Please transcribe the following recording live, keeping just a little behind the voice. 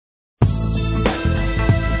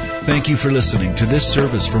Thank you for listening to this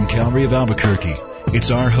service from Calvary of Albuquerque.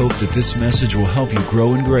 It's our hope that this message will help you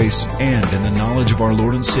grow in grace and in the knowledge of our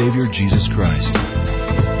Lord and Savior, Jesus Christ.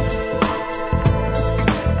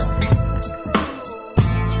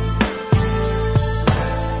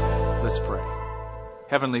 Let's pray.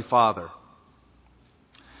 Heavenly Father,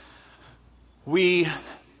 we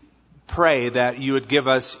pray that you would give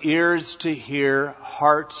us ears to hear,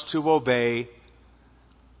 hearts to obey,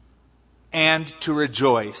 and to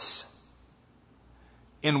rejoice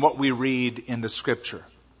in what we read in the Scripture.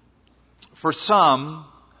 For some,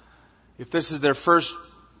 if this is their first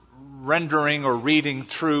rendering or reading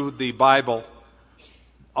through the Bible,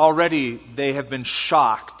 already they have been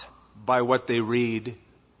shocked by what they read,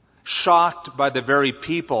 shocked by the very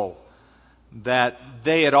people that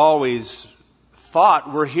they had always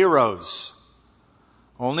thought were heroes,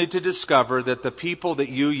 only to discover that the people that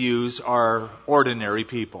you use are ordinary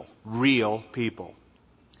people, real people.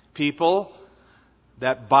 People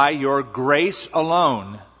that by your grace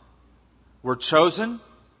alone were chosen,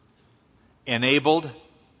 enabled,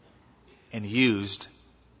 and used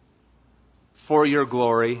for your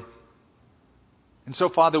glory. And so,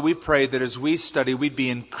 Father, we pray that as we study, we'd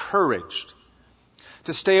be encouraged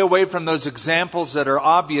to stay away from those examples that are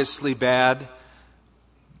obviously bad,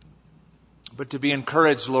 but to be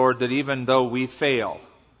encouraged, Lord, that even though we fail,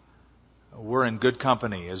 we're in good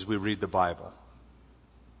company as we read the Bible.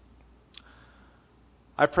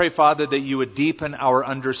 I pray, Father, that you would deepen our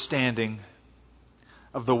understanding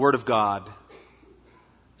of the Word of God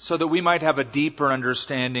so that we might have a deeper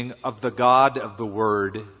understanding of the God of the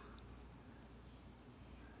Word,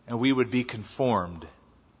 and we would be conformed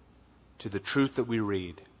to the truth that we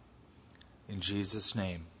read. In Jesus'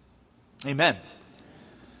 name, amen.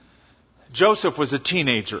 Joseph was a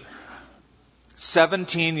teenager,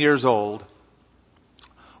 17 years old,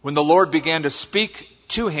 when the Lord began to speak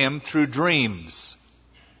to him through dreams.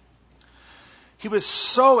 He was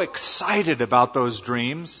so excited about those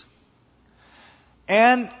dreams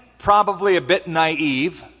and probably a bit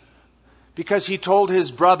naive because he told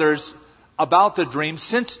his brothers about the dream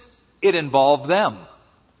since it involved them.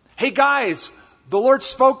 Hey guys, the Lord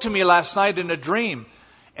spoke to me last night in a dream,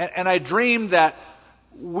 and I dreamed that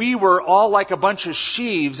we were all like a bunch of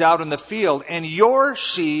sheaves out in the field, and your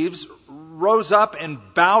sheaves rose up and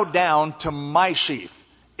bowed down to my sheaf.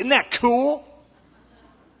 Isn't that cool?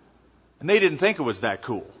 And they didn't think it was that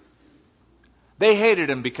cool. They hated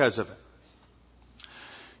him because of it.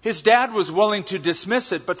 His dad was willing to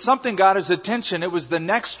dismiss it, but something got his attention. It was the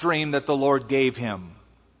next dream that the Lord gave him.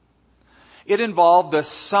 It involved the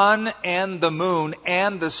sun and the moon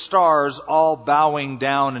and the stars all bowing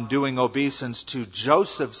down and doing obeisance to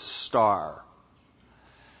Joseph's star.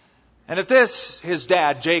 And at this, his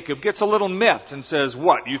dad, Jacob, gets a little miffed and says,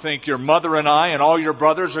 "What, you think your mother and I and all your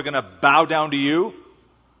brothers are going to bow down to you?"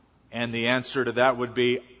 And the answer to that would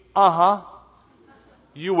be,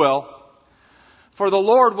 you will. For the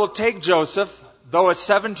Lord will take Joseph, though a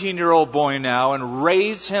 17-year-old boy now, and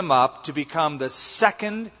raise him up to become the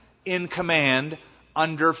second in command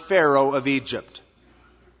under Pharaoh of Egypt.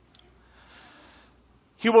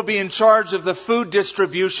 He will be in charge of the food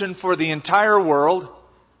distribution for the entire world,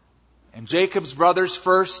 and Joseph's brothers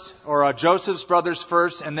first,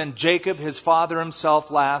 and then Jacob, his father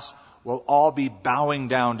himself, last, will all be bowing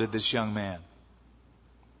down to this young man.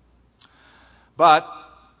 But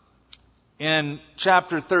in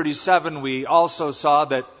chapter 37, we also saw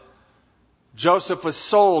that Joseph was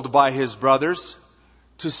sold by his brothers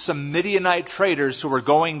to some Midianite traders who were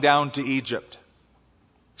going down to Egypt.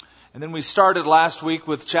 And then we started last week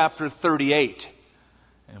with chapter 38.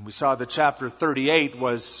 And we saw that chapter 38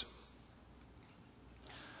 was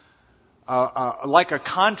like a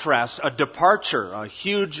contrast, a departure, a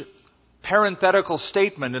huge parenthetical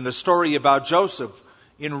statement in the story about Joseph.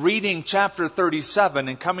 In reading chapter 37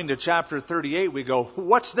 and coming to chapter 38, we go,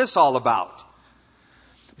 what's this all about?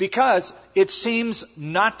 Because it seems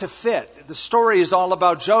not to fit. The story is all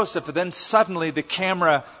about Joseph, and then suddenly the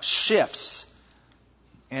camera shifts.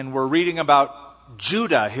 And we're reading about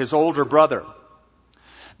Judah, his older brother.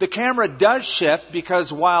 The camera does shift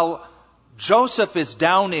because while Joseph is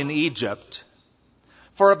down in Egypt,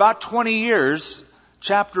 for about 20 years,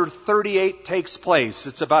 chapter 38 takes place.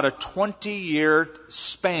 It's about a 20-year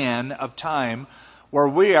span of time where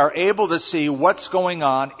we are able to see what's going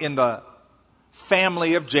on in the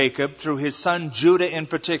family of Jacob through his son Judah in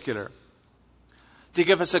particular, to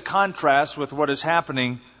give us a contrast with what is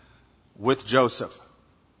happening with Joseph.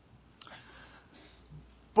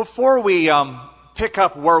 Before we pick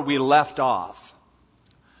up where we left off,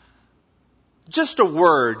 just a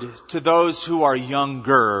word to those who are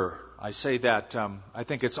younger I say that I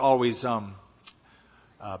think it's always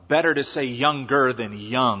better to say younger than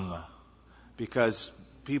young, because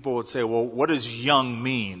people would say, well, what does young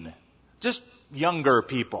mean? Just younger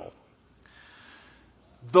people.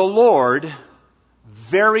 The Lord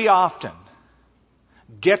very often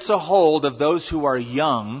gets a hold of those who are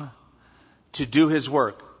young to do His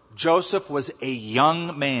work. Joseph was a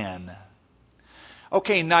young man.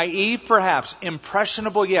 Okay, naive perhaps,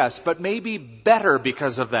 impressionable yes, but maybe better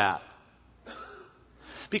because of that.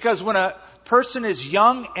 Because when a person is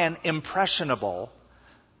young and impressionable,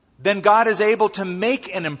 then God is able to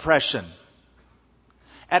make an impression.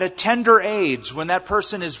 At a tender age, when that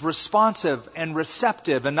person is responsive and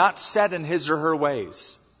receptive and not set in his or her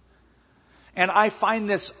ways. And I find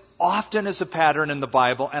this often as a pattern in the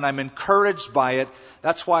Bible, and I'm encouraged by it.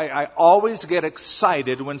 That's why I always get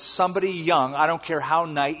excited when somebody young, I don't care how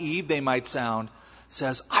naive they might sound,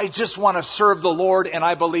 says, I just want to serve the Lord and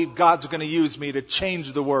I believe God's going to use me to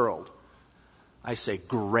change the world. I say,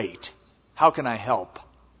 great. How can I help?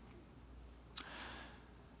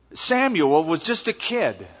 Samuel was just a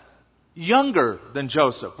kid, younger than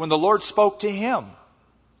Joseph, when the Lord spoke to him.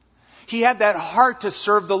 He had that heart to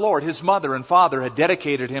serve the Lord. His mother and father had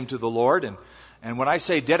dedicated him to the Lord. And when I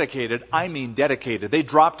say dedicated, I mean dedicated. They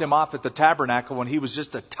dropped him off at the tabernacle when he was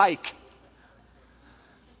just a tyke.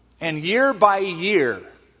 And year by year,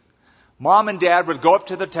 Mom and Dad would go up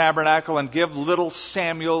to the tabernacle and give little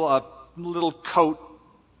Samuel a little coat,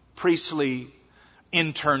 priestly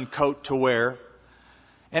intern coat to wear.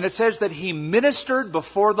 And it says that he ministered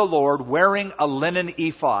before the Lord wearing a linen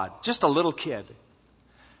ephod, just a little kid.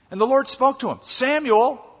 And the Lord spoke to him,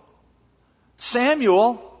 Samuel,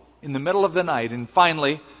 Samuel, in the middle of the night. And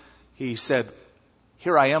finally, he said,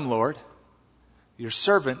 here I am, Lord. Your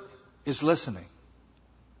servant is listening.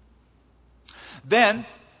 Then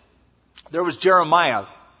there was Jeremiah,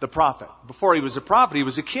 the prophet. Before he was a prophet, he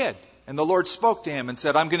was a kid. And the Lord spoke to him and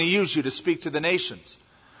said, I'm going to use you to speak to the nations.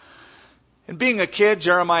 And being a kid,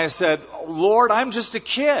 Jeremiah said, Lord, I'm just a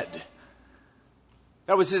kid.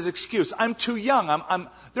 That was his excuse. I'm too young.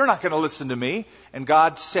 They're not going to listen to me. And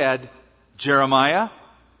God said, Jeremiah,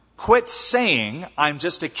 quit saying I'm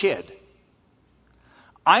just a kid.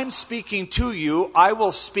 I'm speaking to you. I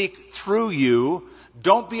will speak through you.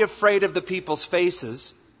 Don't be afraid of the people's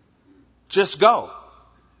faces. Just go.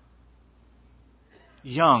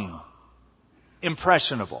 Young.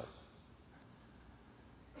 Impressionable.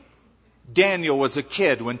 Daniel was a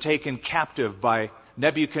kid when taken captive by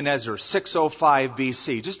Nebuchadnezzar, 605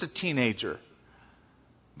 BC, just a teenager.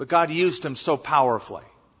 But God used him so powerfully.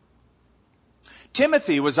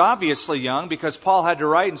 Timothy was obviously young because Paul had to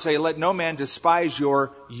write and say, let no man despise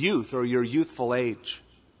your youth or your youthful age.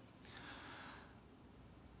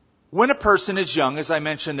 When a person is young, as I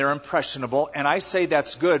mentioned, they're impressionable, and I say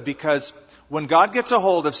that's good because when God gets a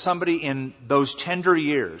hold of somebody in those tender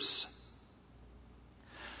years,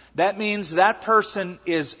 that means that person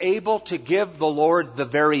is able to give the Lord the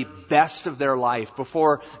very best of their life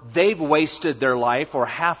before they've wasted their life or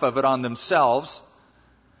half of it on themselves.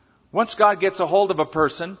 Once God gets a hold of a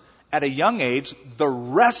person at a young age, the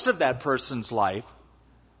rest of that person's life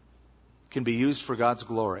can be used for God's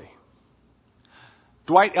glory.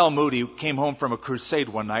 Dwight L. Moody came home from a crusade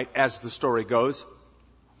one night, as the story goes,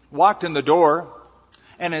 walked in the door,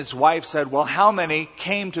 and his wife said, well, how many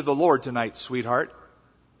came to the Lord tonight, sweetheart?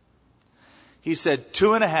 He said,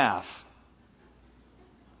 2.5.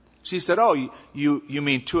 She said, oh, you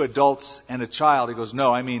mean 2 adults and a child? He goes,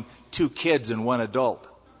 no, I mean 2 kids and 1 adult.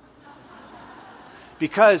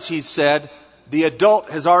 Because, he said, the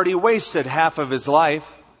adult has already wasted half of his life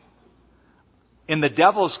in the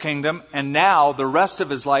devil's kingdom, and now the rest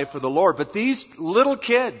of his life for the Lord. But these little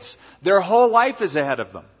kids, their whole life is ahead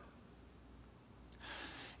of them.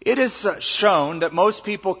 It is shown that most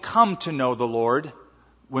people come to know the Lord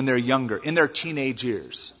when they're younger, in their teenage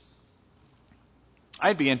years.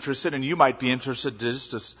 I'd be interested, and you might be interested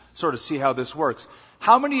just to sort of see how this works.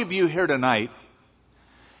 How many of you here tonight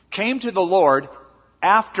came to the Lord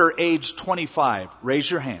after age 25? Raise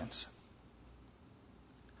your hands.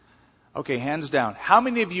 Okay, hands down. How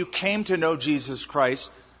many of you came to know Jesus Christ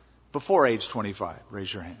before age 25?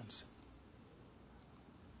 Raise your hands.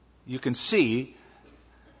 You can see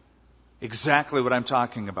exactly what I'm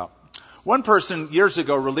talking about. One person years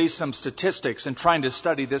ago released some statistics in trying to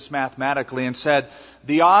study this mathematically and said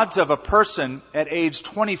the odds of a person at age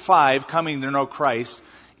 25 coming to know Christ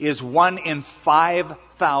is 1 in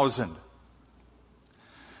 5,000.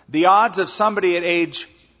 The odds of somebody at age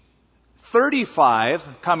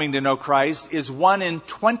 35 coming to know Christ is 1 in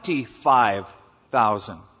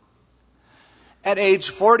 25,000. At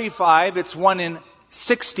age 45, it's 1 in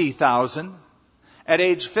 60,000. At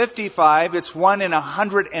age 55, it's 1 in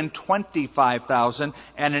 125,000,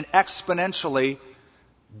 and it exponentially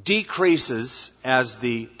decreases as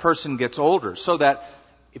the person gets older. So that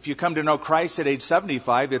if you come to know Christ at age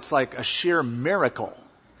 75, it's like a sheer miracle.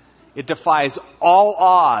 It defies all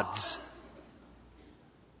odds.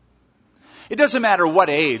 It doesn't matter what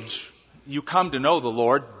age you come to know the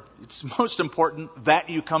Lord. It's most important that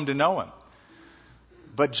you come to know Him.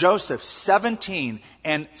 But Joseph, 17,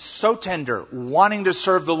 and so tender, wanting to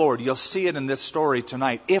serve the Lord. You'll see it in this story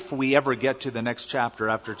tonight, if we ever get to the next chapter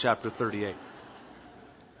after chapter 38.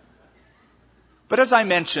 But as I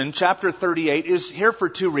mentioned, chapter 38 is here for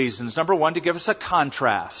two reasons. Number one, to give us a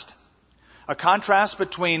contrast. A contrast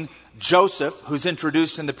between Joseph, who's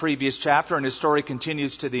introduced in the previous chapter, and his story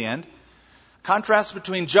continues to the end. Contrast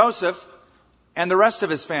between Joseph and the rest of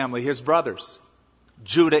his family, his brothers,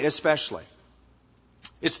 Judah especially.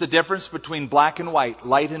 It's the difference between black and white,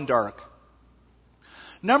 light and dark.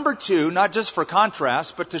 Number two, not just for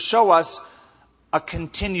contrast, but to show us a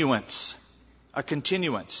continuance. A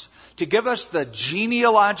continuance. To give us the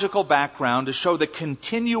genealogical background, to show the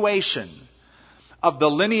continuation of the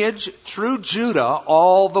lineage through Judah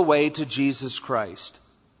all the way to Jesus Christ.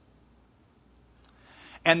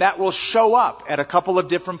 And that will show up at a couple of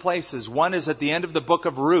different places. One is at the end of the book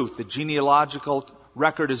of Ruth. The genealogical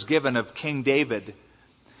record is given of King David.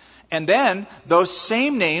 And then those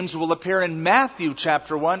same names will appear in Matthew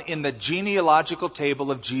chapter 1 in the genealogical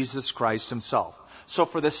table of Jesus Christ Himself. So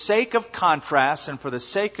for the sake of contrast and for the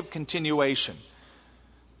sake of continuation,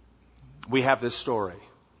 we have this story.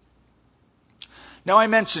 Now I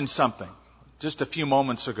mentioned something just a few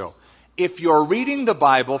moments ago. If you're reading the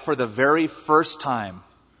Bible for the very first time,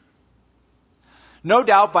 no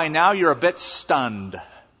doubt by now you're a bit stunned.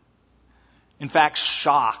 In fact,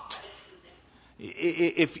 shocked.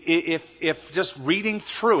 If just reading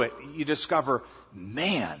through it, you discover,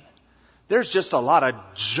 man, there's just a lot of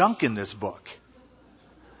junk in this book.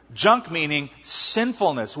 Junk meaning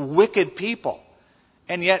sinfulness, wicked people.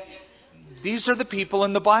 And yet, these are the people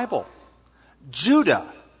in the Bible.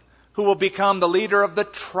 Judah, who will become the leader of the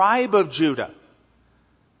tribe of Judah.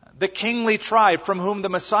 The kingly tribe from whom the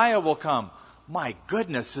Messiah will come. My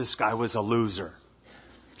goodness, this guy was a loser.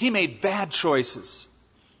 He made bad choices.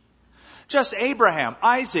 Just Abraham,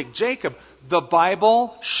 Isaac, Jacob. The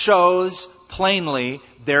Bible shows plainly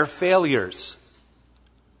their failures.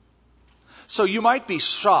 So you might be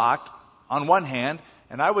shocked on one hand,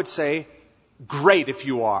 and I would say, great if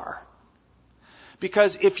you are.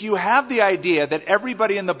 Because if you have the idea that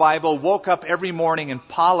everybody in the Bible woke up every morning and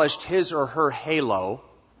polished his or her halo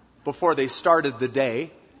before they started the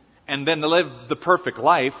day, and then lived the perfect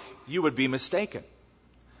life, you would be mistaken.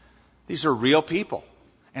 These are real people.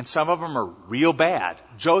 And some of them are real bad.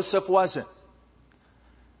 Joseph wasn't.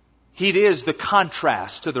 He is the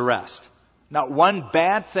contrast to the rest. Not one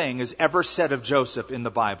bad thing is ever said of Joseph in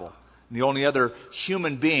the Bible. And the only other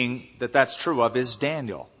human being that's true of is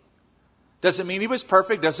Daniel. Doesn't mean he was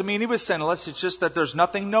perfect. Doesn't mean he was sinless. It's just that there's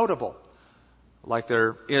nothing notable like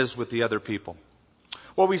there is with the other people.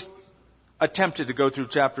 Well, we attempted to go through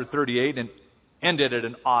chapter 38 and ended at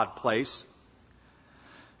an odd place.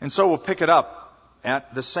 And so we'll pick it up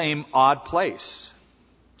at the same odd place.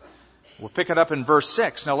 We'll pick it up in verse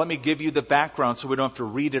 6. Now let me give you the background so we don't have to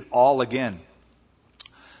read it all again.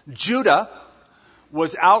 Judah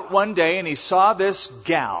was out one day and he saw this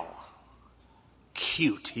gal.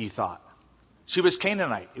 Cute, he thought. She was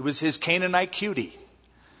Canaanite. It was his Canaanite cutie.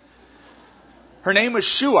 Her name was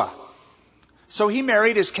Shua. So he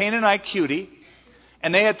married his Canaanite cutie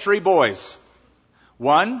and they had 3 boys.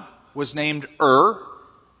 One was named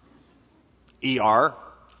E-R.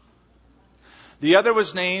 The other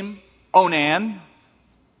was named Onan.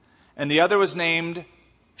 And the other was named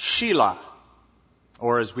Shelah.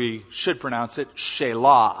 Or as we should pronounce it,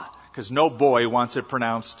 Shelah. Because no boy wants it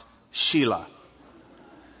pronounced Sheila.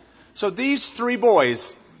 So these 3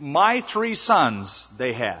 boys, my 3 sons,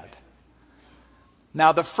 they had.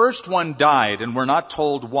 Now the first one died, and we're not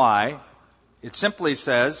told why. It simply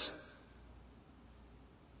says,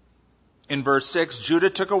 in verse 6, Judah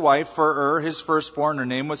took a wife for his firstborn. Her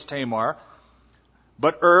name was Tamar.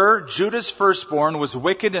 But Judah's firstborn, was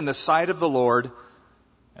wicked in the sight of the Lord,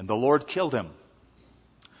 and the Lord killed him.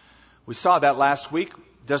 We saw that last week.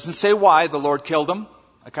 Doesn't say why the Lord killed him.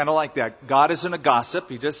 I kind of like that. God isn't a gossip.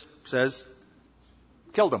 He just says,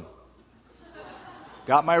 killed him.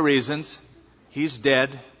 Got my reasons. He's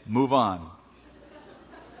dead. Move on.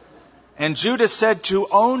 And Judah said to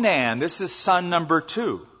Onan, this is son number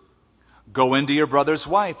 2, go into your brother's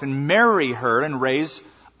wife and marry her and raise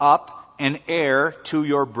up an heir to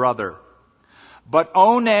your brother. But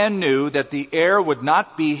Onan knew that the heir would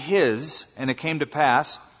not be his, and it came to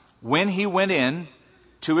pass, when he went in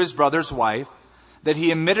to his brother's wife, that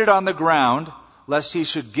he emitted on the ground, lest he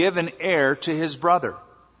should give an heir to his brother.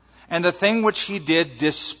 And the thing which he did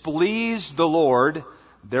displeased the Lord,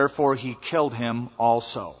 therefore he killed him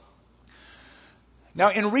also.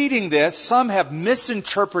 Now, in reading this, some have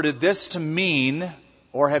misinterpreted this to mean,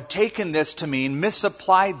 or have taken this to mean,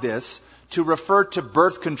 misapplied this to refer to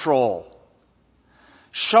birth control,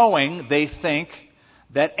 showing, they think,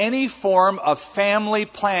 that any form of family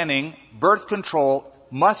planning, birth control,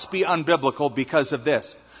 must be unbiblical because of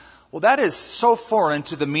this. Well, that is so foreign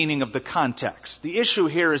to the meaning of the context. The issue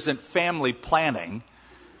here isn't family planning.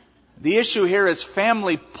 The issue here is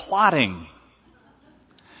family plotting.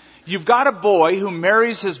 You've got a boy who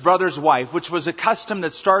marries his brother's wife, which was a custom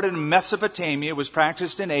that started in Mesopotamia, was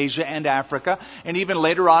practiced in Asia and Africa, and even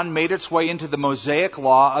later on made its way into the Mosaic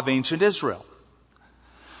law of ancient Israel.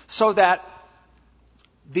 So that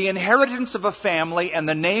the inheritance of a family and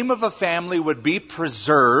the name of a family would be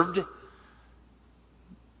preserved.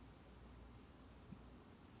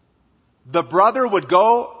 The brother would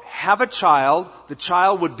go have a child. The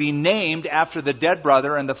child would be named after the dead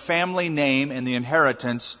brother, and the family name and the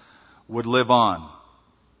inheritance would live on.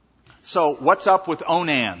 So what's up with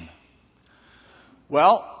Onan?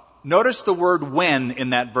 Well, notice the word when in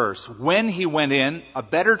that verse. When he went in, a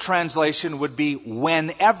better translation would be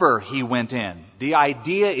whenever he went in. The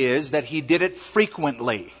idea is that he did it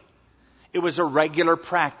frequently. It was a regular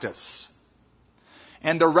practice.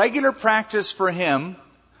 And the regular practice for him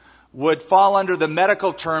would fall under the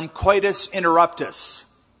medical term coitus interruptus.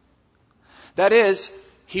 That is,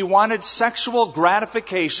 he wanted sexual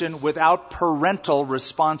gratification without parental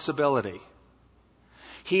responsibility.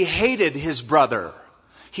 He hated his brother.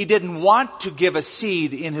 He didn't want to give a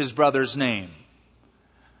seed in his brother's name.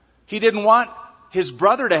 He didn't want his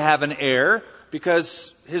brother to have an heir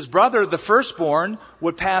because his brother, the firstborn,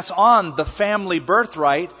 would pass on the family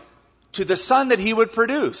birthright to the son that he would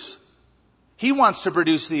produce. He wants to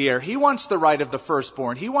produce the heir. He wants the right of the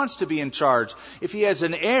firstborn. He wants to be in charge. If he has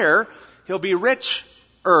an heir, he'll be richer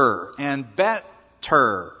and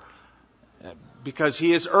better. Because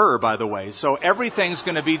he is by the way. So everything's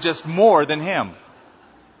going to be just more than him.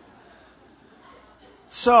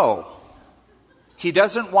 So, he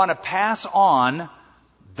doesn't want to pass on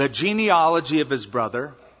the genealogy of his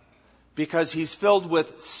brother because he's filled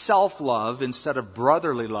with self-love instead of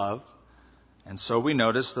brotherly love. And so we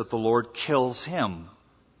notice that the Lord kills him.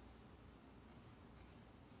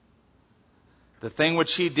 The thing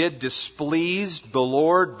which he did displeased the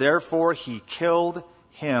Lord, therefore he killed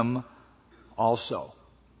him also.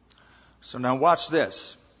 So now watch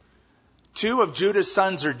this. 2 of Judah's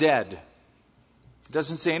sons are dead. It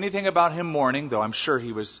doesn't say anything about him mourning, though I'm sure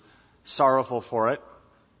he was sorrowful for it.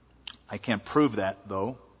 I can't prove that,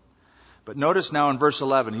 though. But notice now in verse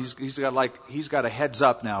 11, he's got a heads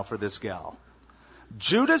up now for this gal.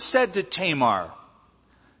 Judah said to Tamar,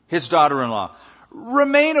 his daughter-in-law,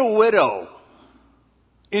 "Remain a widow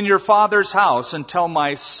in your father's house until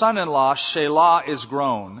my son-in-law Shelah is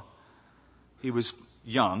grown." He was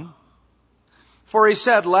young. For he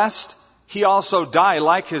said, "Lest he also die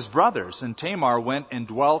like his brothers." And Tamar went and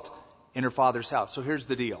dwelt in her father's house. So here's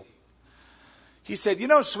the deal. He said,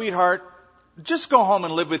 "Sweetheart, just go home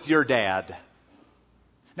and live with your dad."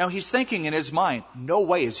 Now he's thinking in his mind, no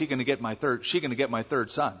way is she going to get my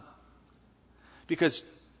third son. Because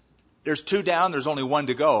there's 2 down, there's only 1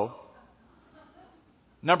 to go.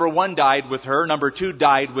 Number 1 died with her. Number 2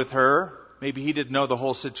 died with her. Maybe he didn't know the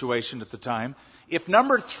whole situation at the time. If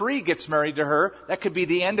number 3 gets married to her, that could be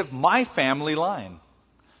the end of my family line.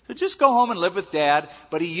 So just go home and live with dad.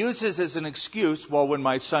 But he uses as an excuse, well, when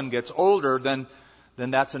my son gets older, then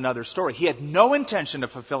that's another story. He had no intention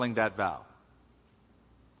of fulfilling that vow.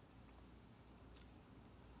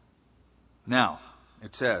 Now,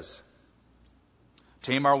 it says,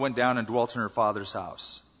 Tamar went down and dwelt in her father's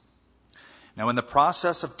house. Now, in the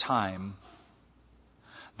process of time,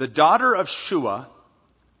 the daughter of Shua,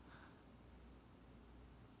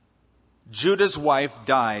 Judah's wife,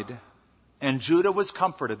 died, and Judah was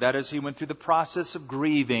comforted. That is, he went through the process of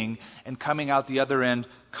grieving and coming out the other end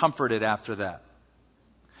comforted after that.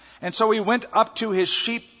 And so he went up to his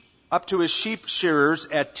sheep shearers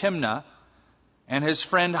at Timnah, and his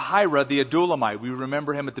friend Hira the Adullamite. We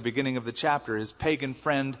remember him at the beginning of the chapter. His pagan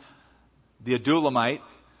friend, the Adullamite.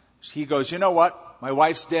 He goes, "You know what? My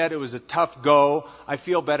wife's dead. It was a tough go. I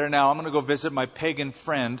feel better now. I'm going to go visit my pagan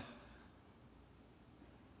friend,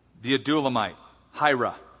 the Adullamite,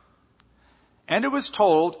 Hira." And it was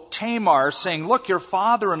told Tamar, saying, "Look, your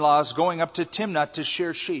father-in-law is going up to Timnah to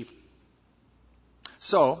shear sheep."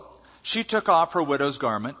 So she took off her widow's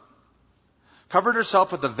garment, covered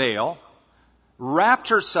herself with a veil, wrapped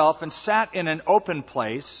herself and sat in an open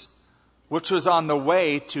place, which was on the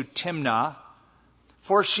way to Timnah,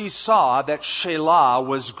 for she saw that Shelah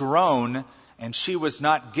was grown, and she was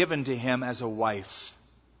not given to him as a wife.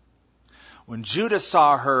 When Judah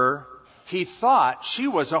saw her, he thought she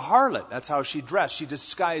was a harlot. That's how she dressed. She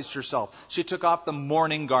disguised herself. She took off the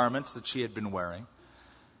mourning garments that she had been wearing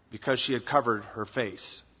because she had covered her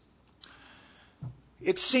face.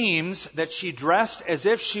 It seems that she dressed as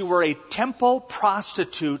if she were a temple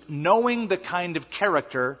prostitute, knowing the kind of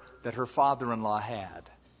character that her father-in-law had.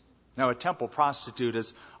 Now, a temple prostitute,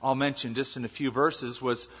 as I'll mention just in a few verses,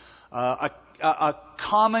 was a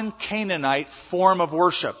common Canaanite form of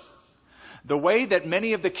worship. The way that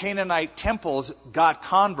many of the Canaanite temples got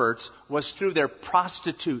converts was through their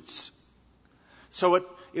prostitutes. So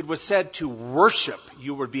it was said to worship.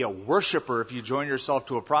 You would be a worshiper if you joined yourself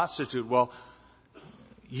to a prostitute. Well,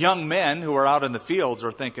 young men who are out in the fields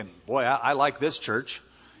are thinking, boy, I like this church.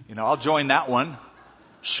 I'll join that one.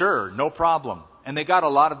 Sure, no problem. And they got a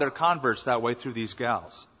lot of their converts that way through these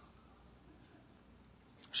gals.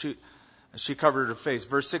 She covered her face.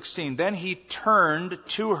 Verse 16, then he turned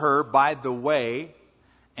to her by the way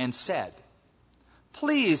and said,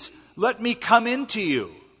 please let me come in to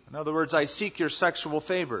you. In other words, I seek your sexual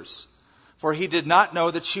favors. For he did not know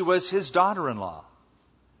that she was his daughter-in-law.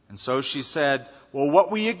 And so she said, well, what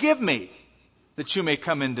will you give me that you may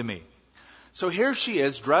come into me? So here she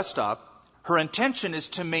is dressed up. Her intention is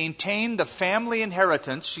to maintain the family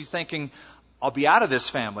inheritance. She's thinking, I'll be out of this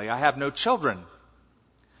family. I have no children.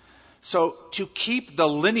 So to keep the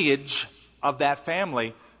lineage of that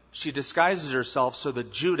family, she disguises herself so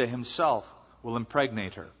that Judah himself will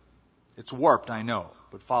impregnate her. It's warped, I know,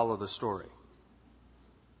 but follow the story.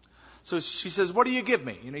 So she says, what do you give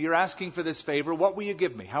me? You're asking for this favor. What will you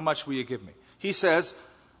give me? How much will you give me? He says,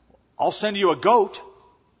 I'll send you a goat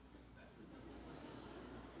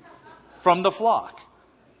from the flock.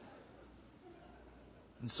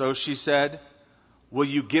 And so she said, will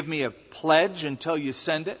you give me a pledge until you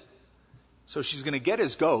send it? So she's going to get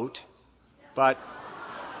his goat, but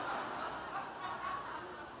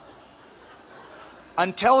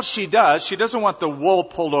until she does, she doesn't want the wool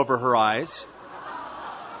pulled over her eyes.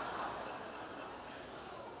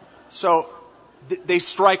 So they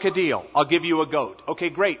strike a deal. I'll give you a goat. Okay,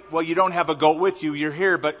 great. Well, you don't have a goat with you. You're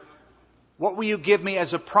here, but what will you give me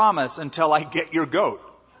as a promise until I get your goat?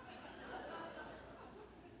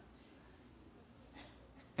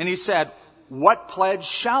 And he said, what pledge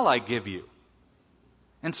shall I give you?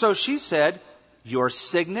 And so she said, your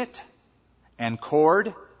signet and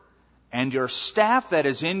cord and your staff that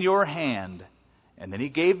is in your hand. And then he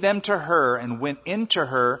gave them to her and went into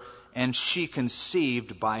her, and she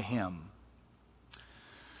conceived by him.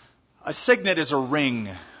 A signet is a ring.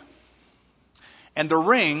 And the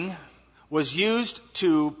ring was used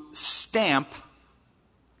to stamp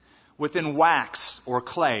within wax or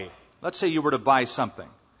clay. Let's say you were to buy something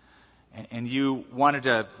and you wanted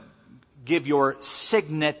to give your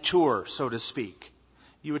signature, so to speak.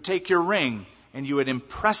 You would take your ring and you would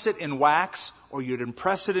impress it in wax or you'd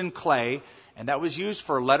impress it in clay, and that was used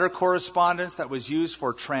for letter correspondence, that was used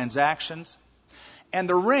for transactions. And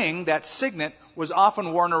the ring, that signet, was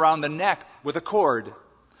often worn around the neck with a cord.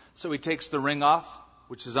 So he takes the ring off,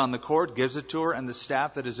 which is on the cord, gives it to her, and the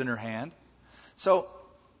staff that is in her hand. So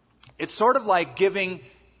it's sort of like giving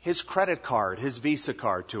his credit card, his Visa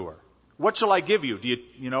card to her. What shall I give you?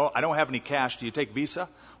 I don't have any cash. Do you take Visa?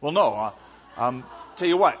 Well, no. Tell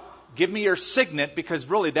you what, give me your signet, because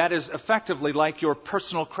really that is effectively like your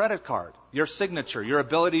personal credit card, your signature, your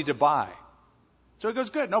ability to buy. So he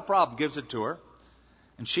goes, good, no problem, gives it to her.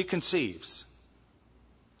 And she conceives.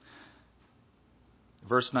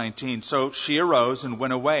 Verse 19, so she arose and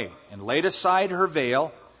went away and laid aside her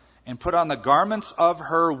veil and put on the garments of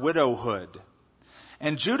her widowhood.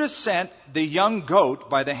 And Judah sent the young goat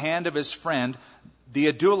by the hand of his friend,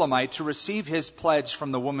 the Adullamite, to receive his pledge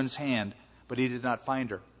from the woman's hand, but he did not find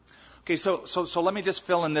her. Okay, so let me just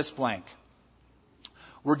fill in this blank.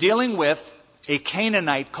 We're dealing with a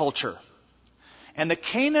Canaanite culture. And the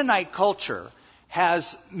Canaanite culture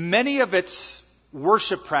has many of its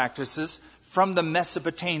worship practices from the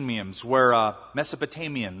Mesopotamians,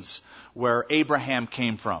 where Abraham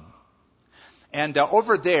came from. And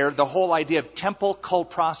over there, the whole idea of temple cult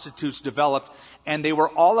prostitutes developed, and they were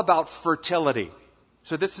all about fertility.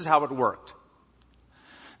 So this is how it worked.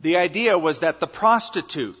 The idea was that the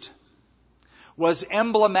prostitute was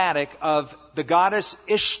emblematic of the goddess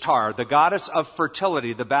Ishtar, the goddess of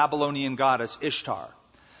fertility, the Babylonian goddess Ishtar.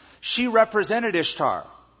 She represented Ishtar.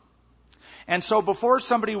 And so before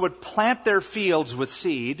somebody would plant their fields with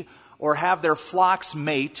seed or have their flocks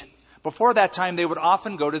mate, before that time they would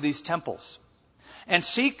often go to these temples and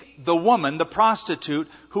seek the woman, the prostitute,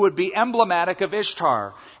 who would be emblematic of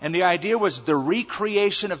Ishtar. And the idea was the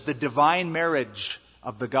recreation of the divine marriage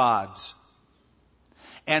of the gods.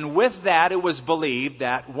 And with that, it was believed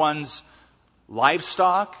that one's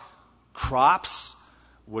livestock, crops,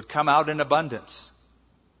 would come out in abundance.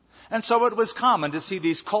 And so it was common to see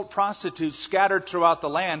these cult prostitutes scattered throughout the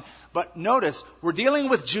land. But notice, we're dealing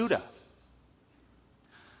with Judah.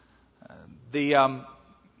 The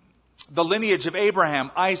lineage of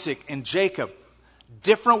Abraham, Isaac, and Jacob.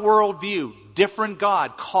 Different worldview, different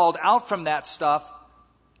God, called out from that stuff.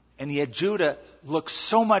 And yet Judah looks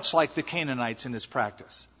so much like the Canaanites in his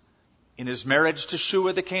practice. In his marriage to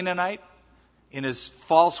Shua the Canaanite, in his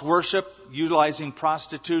false worship, utilizing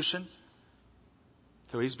prostitution.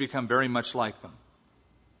 So he's become very much like them.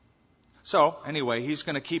 So, anyway, he's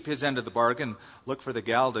going to keep his end of the bargain, look for the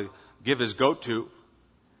gal to give his goat to.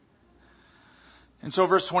 And so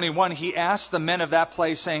verse 21, he asked the men of that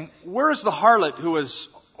place, saying, "Where is the harlot who is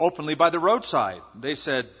openly by the roadside?" They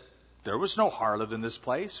said, "There was no harlot in this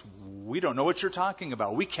place. We don't know what you're talking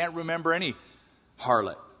about. We can't remember any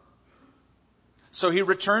harlot." So he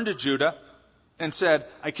returned to Judah and said,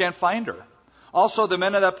 "I can't find her." Also the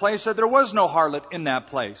men of that place said, "There was no harlot in that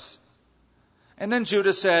place." And then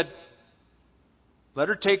Judah said, "Let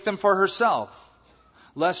her take them for herself,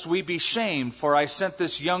 lest we be shamed, for I sent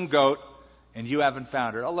this young goat, and you haven't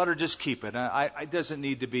found her." I'll let her just keep it. It doesn't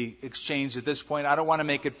need to be exchanged at this point. I don't want to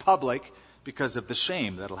make it public because of the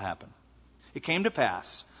shame that'll happen. It came to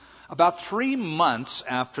pass about 3 months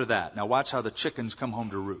after that. Now watch how the chickens come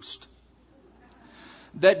home to roost.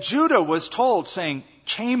 That Judah was told, saying,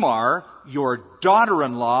 "Tamar, your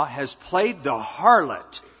daughter-in-law, has played the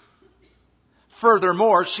harlot.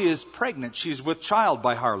 Furthermore, she is pregnant. She's with child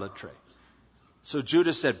by harlotry." So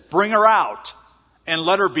Judah said, "Bring her out and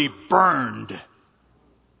let her be burned."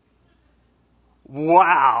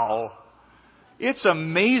 Wow. It's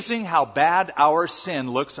amazing how bad our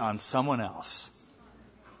sin looks on someone else.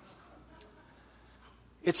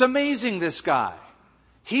 It's amazing, this guy.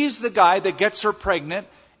 He's the guy that gets her pregnant,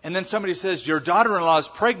 and then somebody says, "Your daughter-in-law is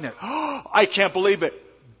pregnant." "Oh, I can't believe it.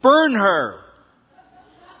 Burn her."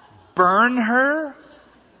 Burn her?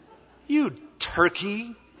 You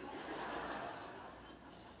turkey.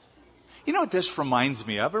 You know what this reminds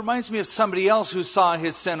me of? It reminds me of somebody else who saw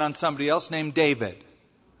his sin on somebody else named David.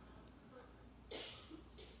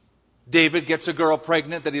 David gets a girl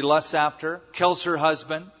pregnant that he lusts after, kills her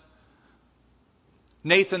husband.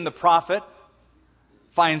 Nathan the prophet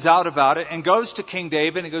finds out about it and goes to King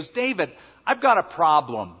David and goes, "David, I've got a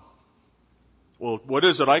problem." "Well, what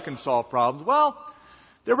is it? I can solve problems." "Well,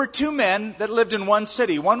 there were 2 men that lived in one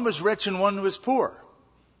city. One was rich and one was poor."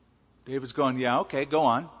 David's going, "Yeah, okay, go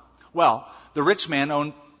on." "Well, the rich man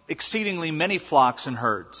owned exceedingly many flocks and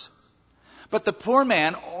herds. But the poor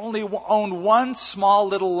man only owned one small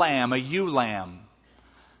little lamb, a ewe lamb.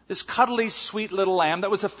 This cuddly, sweet little lamb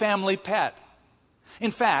that was a family pet.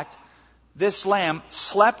 In fact, this lamb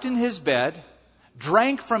slept in his bed,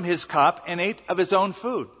 drank from his cup, and ate of his own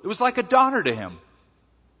food. It was like a daughter to him."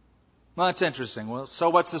 Well, that's interesting. Well, so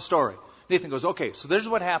what's the story? Nathan goes, "Okay, so this is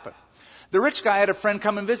what happened. The rich guy had a friend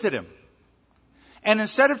come and visit him. And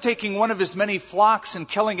instead of taking one of his many flocks and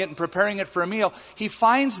killing it and preparing it for a meal, he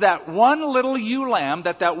finds that one little ewe lamb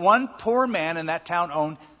that one poor man in that town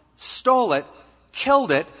owned, stole it,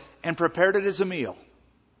 killed it, and prepared it as a meal."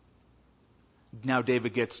 Now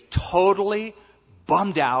David gets totally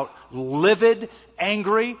bummed out, livid,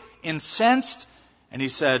 angry, incensed, and he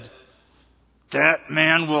said, "That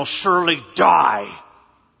man will surely die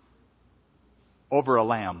over a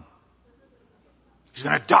lamb. He's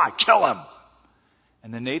going to die. Kill him."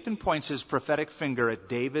 And then Nathan points his prophetic finger at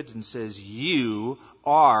David and says, "You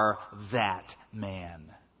are that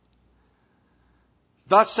man.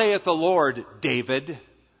 Thus saith the Lord, David,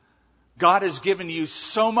 God has given you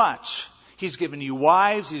so much. He's given you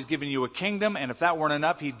wives, He's given you a kingdom, and if that weren't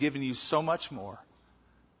enough, He'd given you so much more.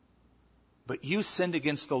 But you sinned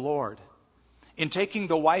against the Lord in taking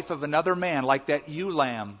the wife of another man like that ewe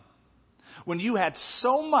lamb, when you had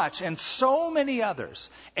so much and so many others,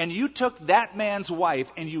 and you took that man's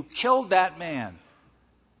wife and you killed that man."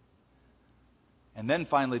 And then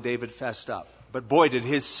finally David fessed up. But boy, did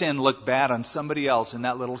his sin look bad on somebody else in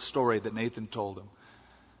that little story that Nathan told him.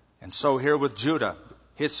 And so here with Judah,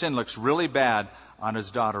 his sin looks really bad on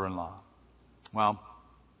his daughter-in-law. Well,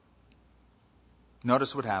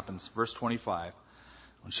 notice what happens. Verse 25.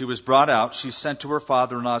 When she was brought out, she sent to her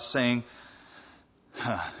father-in-law saying,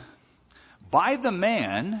 "By the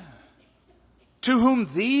man To whom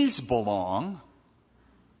these belong,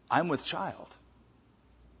 I'm with child.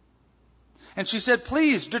 And she said,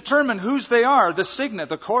 please determine whose they are, the signet,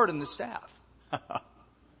 the cord, and the staff.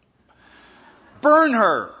 Burn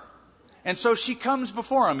her. And so she comes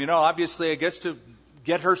before him, obviously, I guess to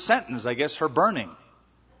get her sentence, her burning.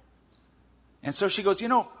 And so she goes,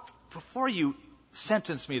 before you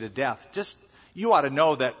sentence me to death, you ought to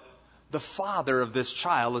know that the father of this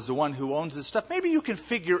child is the one who owns this stuff. Maybe you can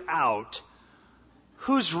figure out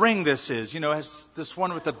whose ring this is. Has this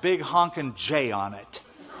one with a big honking J on it.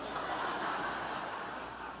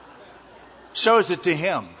 Shows it to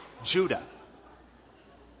him, Judah.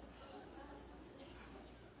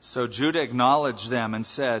 So Judah acknowledged them and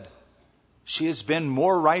said, she has been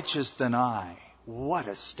more righteous than I. What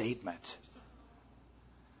a statement.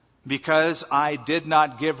 Because I did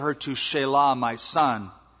not give her to Shelah, my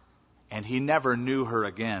son, and he never knew her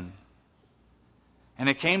again. And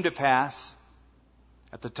it came to pass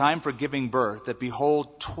at the time for giving birth that,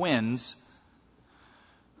 behold, twins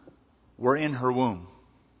were in her womb.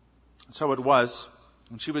 So it was,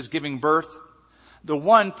 when she was giving birth, the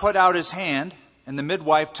one put out his hand, and the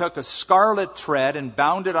midwife took a scarlet thread and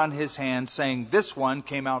bound it on his hand, saying, this one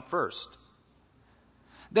came out first.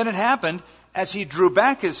 Then it happened, as he drew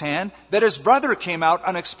back his hand, that his brother came out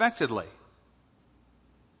unexpectedly.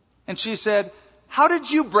 And she said, how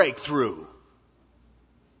did you break through?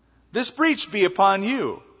 This breach be upon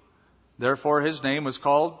you. Therefore his name was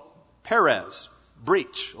called Perez,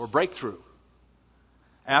 breach or breakthrough.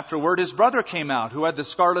 Afterward his brother came out, who had the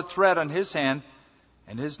scarlet thread on his hand,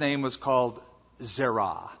 and his name was called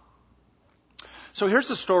Zerah. So here's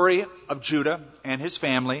the story of Judah and his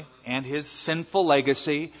family and his sinful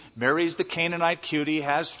legacy. Marries the Canaanite cutie,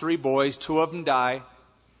 has 3 boys, 2 of them die.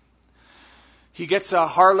 He gets a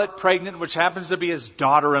harlot pregnant, which happens to be his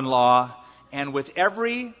daughter-in-law. And with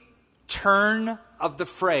every turn of the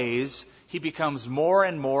phrase, he becomes more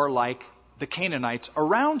and more like the Canaanites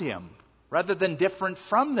around him, rather than different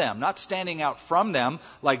from them, not standing out from them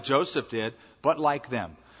like Joseph did, but like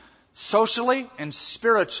them. Socially and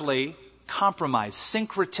spiritually compromised,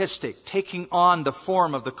 syncretistic, taking on the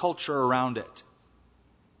form of the culture around it.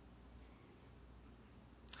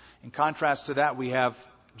 In contrast to that, we have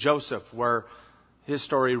Joseph, where his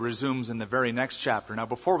story resumes in the very next chapter. Now,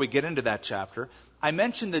 before we get into that chapter, I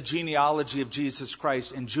mentioned the genealogy of Jesus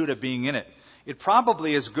Christ and Judah being in it. It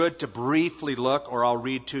probably is good to briefly look, or I'll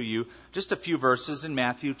read to you, just a few verses in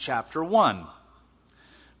Matthew chapter 1.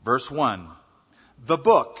 Verse 1. The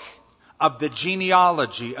book of the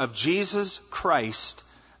genealogy of Jesus Christ,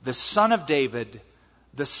 the son of David,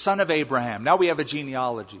 the son of Abraham. Now we have a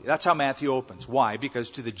genealogy. That's how Matthew opens. Why?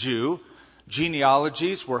 Because to the Jew,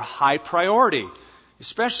 genealogies were high priority,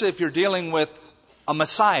 especially if you're dealing with a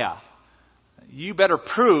Messiah. You better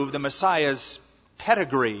prove the Messiah's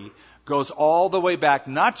pedigree goes all the way back,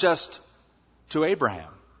 not just to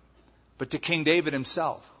Abraham, but to King David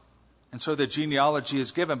himself. And so the genealogy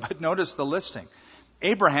is given. But notice the listing.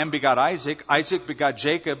 Abraham begot Isaac. Isaac begot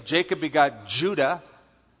Jacob. Jacob begot Judah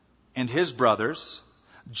and his brothers.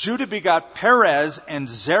 Judah begot Perez and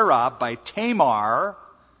Zerah by Tamar.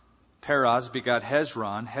 Perez begot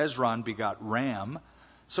Hezron. Hezron begot Ram.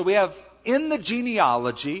 So we have in the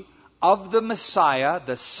genealogy of the Messiah,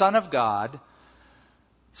 the Son of God,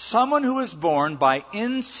 someone who is born by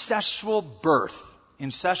incestual birth,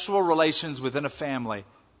 incestual relations within a family,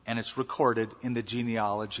 and it's recorded in the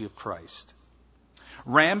genealogy of Christ.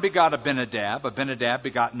 Ram begot Abinadab. Abinadab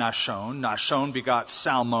begot Nahshon. Nahshon begot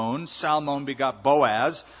Salmon. Salmon begot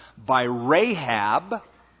Boaz by Rahab.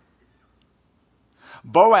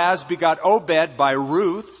 Boaz begot Obed by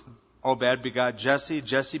Ruth. Obed begot Jesse.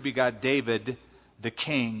 Jesse begot David, the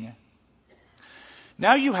king.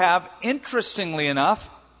 Now you have, interestingly enough,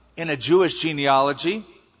 in a Jewish genealogy,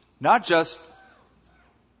 not just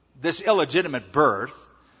this illegitimate birth,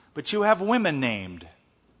 but you have women named.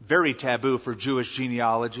 Very taboo for Jewish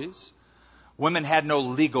genealogies. Women had no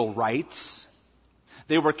legal rights.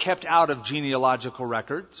 They were kept out of genealogical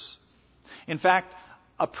records. In fact,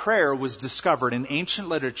 a prayer was discovered in ancient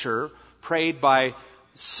literature, prayed by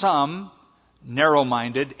some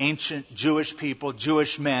narrow-minded ancient Jewish people,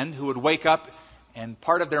 Jewish men, who would wake up and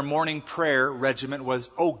part of their morning prayer regimen was,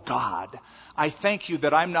 "Oh God, I thank you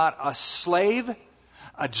that I'm not a slave,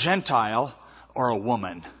 a Gentile, or a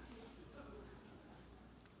woman."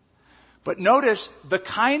 But notice the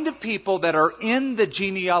kind of people that are in the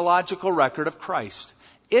genealogical record of Christ.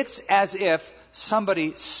 It's as if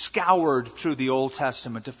somebody scoured through the Old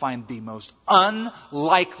Testament to find the most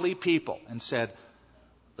unlikely people and said,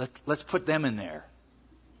 let's put them in there.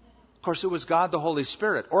 Of course, it was God the Holy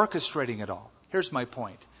Spirit orchestrating it all. Here's my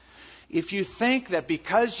point. If you think that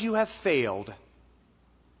because you have failed,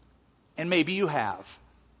 and maybe you have,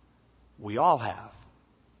 we all have,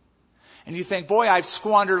 and you think, boy, I've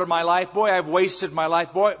squandered my life, boy, I've wasted my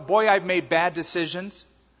life, boy, I've made bad decisions.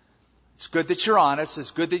 It's good that you're honest.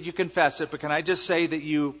 It's good that you confess it. But can I just say that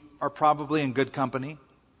you are probably in good company?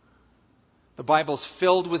 The Bible's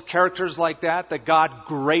filled with characters like that God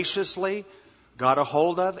graciously got a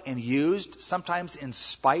hold of and used, sometimes in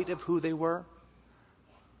spite of who they were.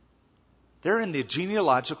 They're in the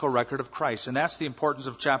genealogical record of Christ. And that's the importance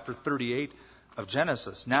of chapter 38 of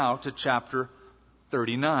Genesis. Now to chapter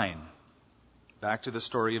 39. Back to the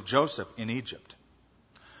story of Joseph in Egypt.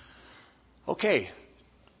 Okay.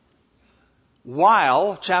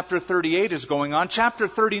 While chapter 38 is going on, chapter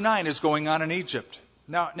 39 is going on in Egypt.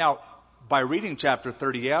 Now, by reading chapter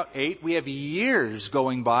 38, we have years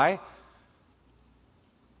going by,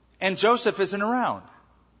 and Joseph isn't around.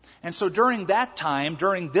 And so during that time,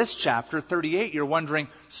 during this chapter 38, you're wondering,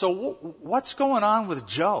 so what's going on with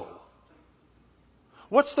Joe?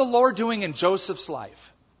 What's the Lord doing in Joseph's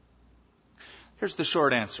life? Here's the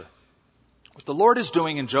short answer. What the Lord is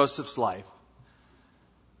doing in Joseph's life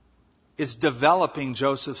is developing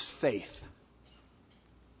Joseph's faith.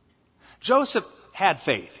 Joseph had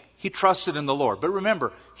faith. He trusted in the Lord. But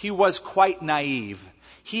remember, he was quite naive.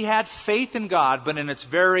 He had faith in God, but in its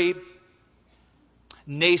very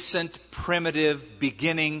nascent, primitive,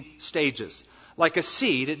 beginning stages. Like a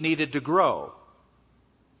seed, it needed to grow.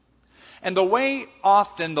 And the way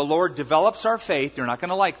often the Lord develops our faith, you're not going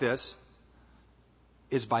to like this,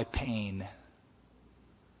 is by pain.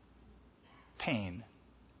 Pain.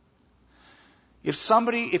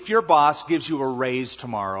 If your boss gives you a raise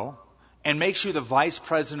tomorrow and makes you the vice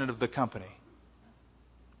president of the company,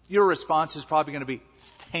 your response is probably going to be,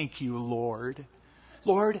 thank you, Lord.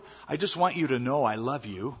 Lord, I just want you to know I love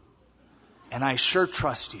you, and I sure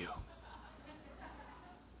trust you.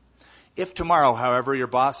 If tomorrow, however, your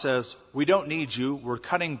boss says, we don't need you, we're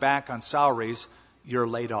cutting back on salaries, you're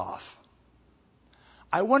laid off,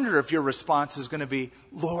 I wonder if your response is going to be,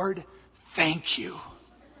 Lord, thank you.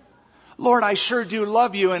 Lord, I sure do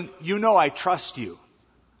love you, and you know I trust you.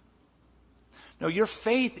 No, your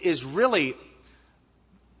faith is really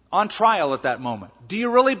on trial at that moment. Do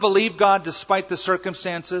you really believe God despite the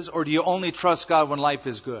circumstances, or do you only trust God when life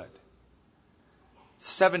is good?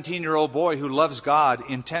 17-year-old boy who loves God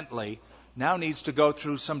intently now needs to go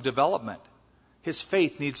through some development. His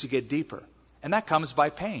faith needs to get deeper. And that comes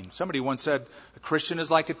by pain. Somebody once said, a Christian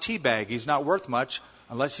is like a tea bag. He's not worth much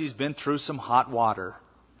unless he's been through some hot water.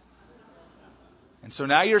 And so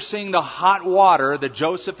now you're seeing the hot water that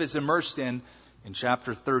Joseph is immersed in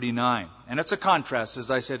chapter 39. And it's a contrast,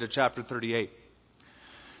 as I said, to chapter 38.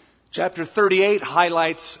 Chapter 38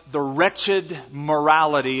 highlights the wretched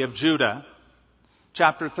morality of Judah.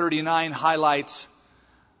 Chapter 39 highlights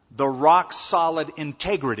the rock-solid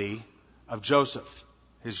integrity of Joseph,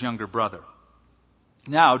 his younger brother.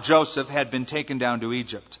 Now Joseph had been taken down to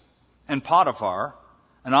Egypt, and Potiphar,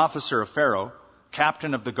 an officer of Pharaoh,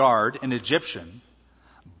 captain of the guard, an Egyptian,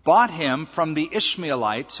 bought him from the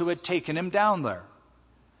Ishmaelites who had taken him down there.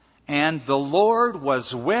 And the Lord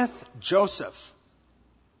was with Joseph,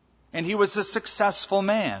 and he was a successful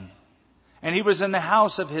man, and he was in the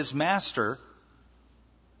house of his master,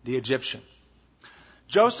 the Egyptian.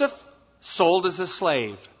 Joseph sold as a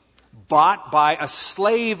slave, bought by a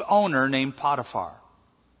slave owner named Potiphar.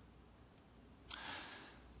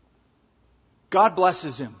 God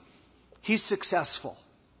blesses him. He's successful.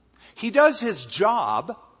 He does his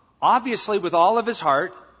job, obviously with all of his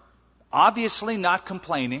heart, obviously not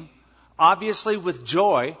complaining, obviously with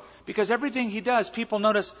joy, because everything he does, people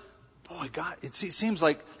notice, boy, God, it seems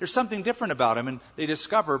like there's something different about him. And they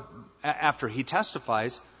discover, after he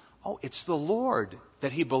testifies, oh, it's the Lord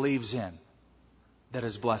that he believes in that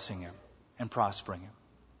is blessing him and prospering him.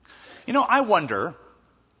 You know, I wonder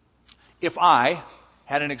if I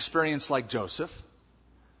had an experience like Joseph.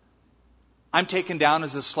 I'm taken down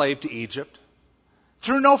as a slave to Egypt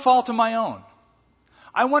through no fault of my own.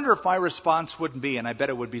 I wonder if my response wouldn't be, and I bet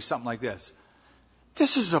it would be something like this.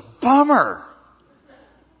 This is a bummer.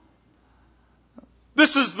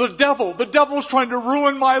 This is the devil. The devil's trying to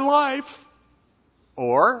ruin my life.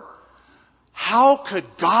 Or, how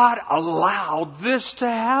could God allow this to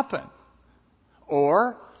happen?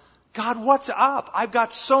 Or, God, what's up? I've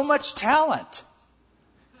got so much talent.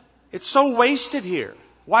 It's so wasted here.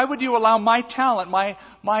 Why would you allow my talent,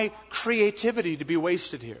 my creativity to be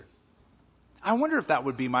wasted here? I wonder if that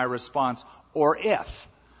would be my response, or if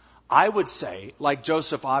I would say, like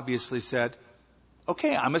Joseph obviously said,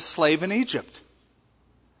 okay, I'm a slave in Egypt.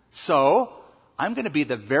 So I'm going to be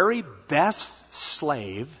the very best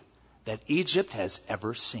slave that Egypt has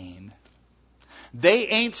ever seen. They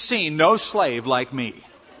ain't seen no slave like me.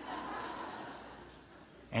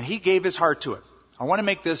 And he gave his heart to it. I want to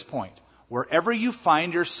make this point. Wherever you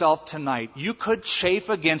find yourself tonight, you could chafe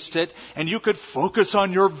against it and you could focus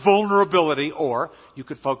on your vulnerability, or you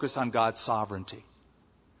could focus on God's sovereignty.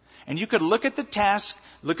 And you could look at the task,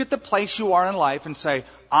 look at the place you are in life and say,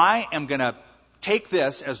 I am going to take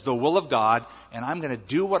this as the will of God and I'm going to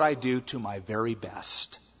do what I do to my very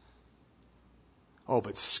best. Oh,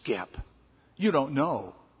 but Skip, you don't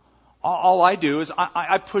know. All I do is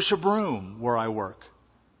I push a broom where I work.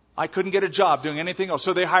 I couldn't get a job doing anything else,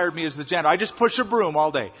 so they hired me as the janitor. I just push a broom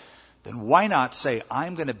all day. Then why not say,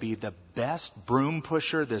 I'm going to be the best broom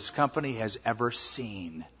pusher this company has ever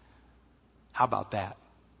seen? How about that?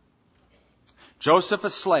 Joseph, a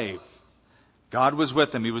slave. God was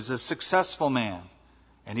with him. He was a successful man.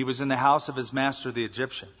 And he was in the house of his master, the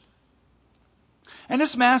Egyptian. And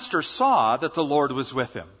his master saw that the Lord was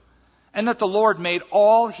with him, and that the Lord made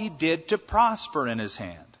all he did to prosper in his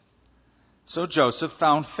hand. So Joseph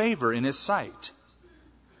found favor in his sight.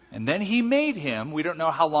 And then he made him, we don't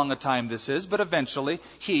know how long a time this is, but eventually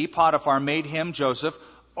he, Potiphar, made him, Joseph,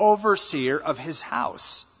 overseer of his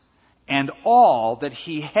house. And all that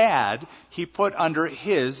he had, he put under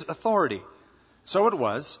his authority. So it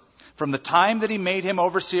was, from the time that he made him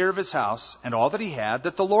overseer of his house, and all that he had,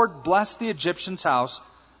 that the Lord blessed the Egyptian's house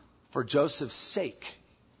for Joseph's sake,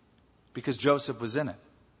 because Joseph was in it.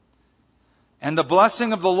 And the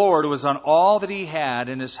blessing of the Lord was on all that he had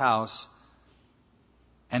in his house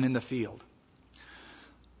and in the field.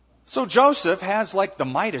 So Joseph has like the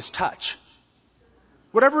Midas touch.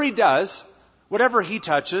 Whatever he does, whatever he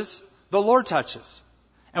touches, the Lord touches.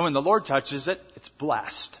 And when the Lord touches it, it's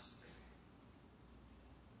blessed.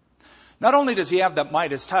 Not only does he have that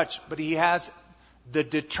Midas touch, but he has the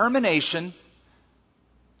determination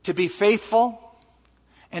to be faithful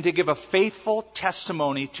and to give a faithful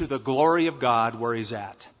testimony to the glory of God where he's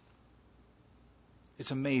at.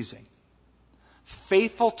 It's amazing.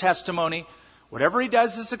 Faithful testimony. Whatever he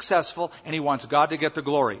does is successful, and he wants God to get the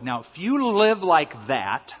glory. Now, if you live like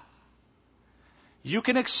that, you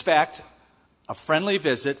can expect a friendly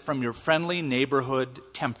visit from your friendly neighborhood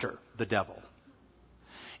tempter, the devil.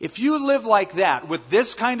 If you live like that, with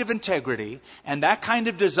this kind of integrity and that kind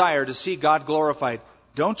of desire to see God glorified,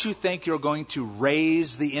 don't you think you're going to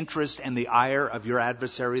raise the interest and the ire of your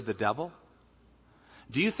adversary, the devil?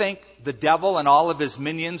 Do you think the devil and all of his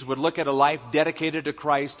minions would look at a life dedicated to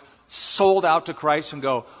Christ, sold out to Christ, and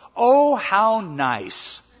go, oh, how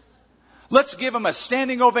nice. Let's give him a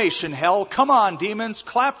standing ovation, hell. Come on, demons,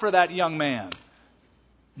 clap for that young man.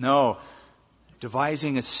 No,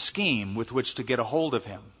 devising a scheme with which to get a hold of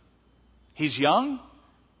him. He's young,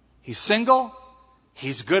 he's single,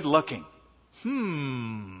 he's good looking.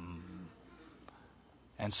 And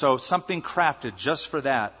so something crafted just for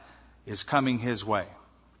that is coming his way.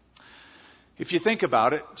 If you think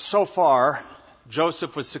about it, so far,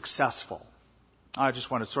 Joseph was successful. I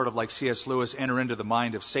just want to sort of like C.S. Lewis enter into the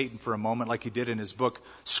mind of Satan for a moment, like he did in his book,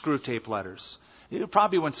 Screw Tape Letters. It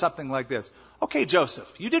probably went something like this. Okay,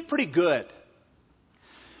 Joseph, you did pretty good.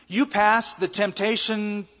 You passed the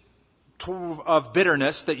temptation of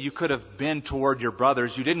bitterness that you could have been toward your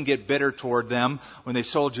brothers. You didn't get bitter toward them when they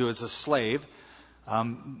sold you as a slave.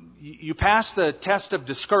 You passed the test of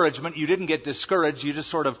discouragement. You didn't get discouraged. You just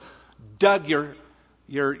sort of dug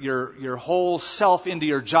your whole self into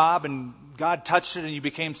your job, and God touched it and you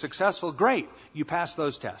became successful. Great. You passed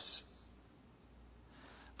those tests.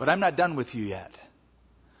 But I'm not done with you yet.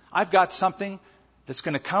 I've got something that's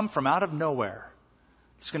going to come from out of nowhere.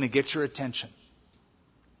 It's going to get your attention.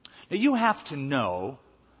 Now, you have to know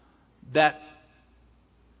that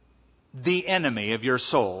the enemy of your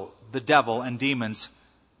soul, the devil and demons,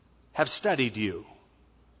 have studied you.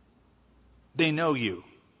 They know you.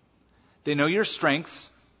 They know your strengths.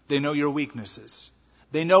 They know your weaknesses.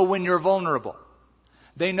 They know when you're vulnerable.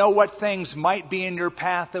 They know what things might be in your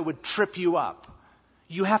path that would trip you up.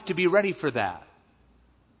 You have to be ready for that.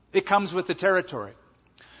 It comes with the territory.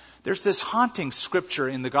 There's this haunting scripture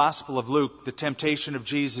in the Gospel of Luke, the temptation of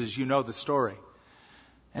Jesus. You know the story.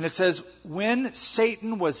 And it says, when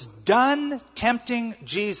Satan was done tempting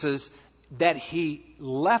Jesus, that he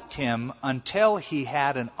left him until he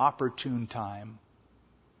had an opportune time.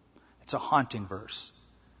 It's a haunting verse.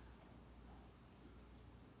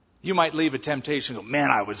 You might leave a temptation and go,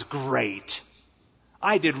 man, I was great.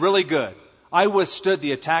 I did really good. I withstood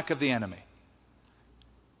the attack of the enemy.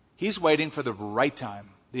 He's waiting for the right time,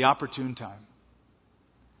 the opportune time.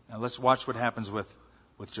 Now let's watch what happens with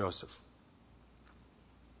Joseph.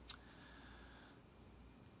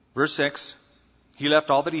 Verse 6, He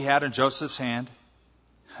left all that he had in Joseph's hand.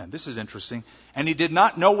 And this is interesting. And he did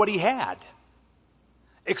not know what he had,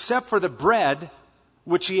 except for the bread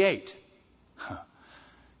which he ate.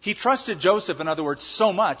 He trusted Joseph, in other words,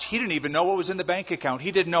 so much, he didn't even know what was in the bank account. He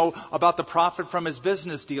didn't know about the profit from his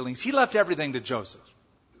business dealings. He left everything to Joseph.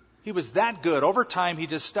 He was that good. Over time, he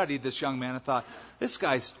just studied this young man and thought, this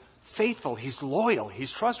guy's faithful, he's loyal,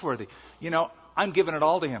 he's trustworthy. I'm giving it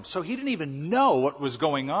all to him. So he didn't even know what was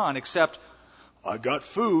going on, except, I got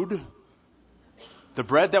food. The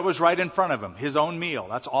bread that was right in front of him, his own meal.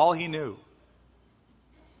 That's all he knew.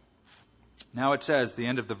 Now it says, the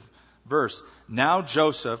end of the verse, now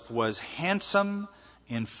Joseph was handsome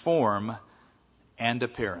in form and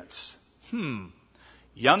appearance.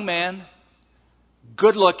 Young man,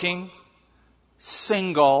 good looking,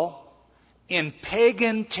 single, in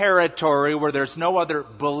pagan territory where there's no other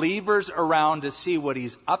believers around to see what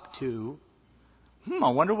he's up to. I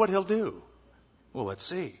wonder what he'll do. Well, let's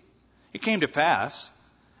see. It came to pass,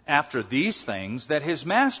 after these things, that his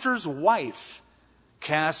master's wife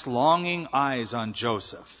cast longing eyes on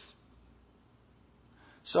Joseph.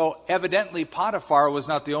 So evidently Potiphar was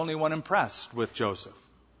not the only one impressed with Joseph.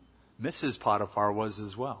 Mrs. Potiphar was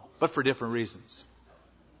as well, but for different reasons.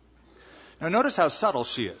 Now notice how subtle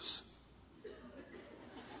she is.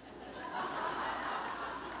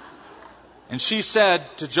 And she said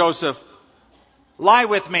to Joseph, lie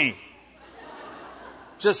with me.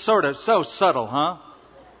 Just sort of, so subtle, huh?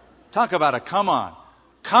 Talk about it, come on.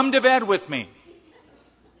 Come to bed with me.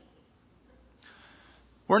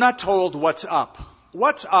 We're not told what's up.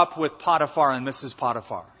 What's up with Potiphar and Mrs.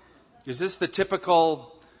 Potiphar? Is this the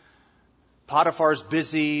typical Potiphar's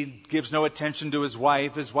busy, gives no attention to his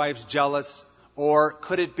wife's jealous? Or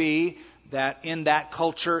could it be that in that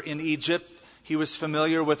culture in Egypt, he was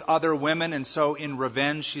familiar with other women and so in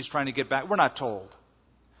revenge she's trying to get back? We're not told.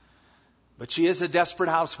 But she is a desperate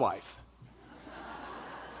housewife.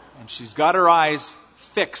 And she's got her eyes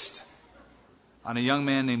fixed on a young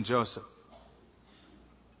man named Joseph.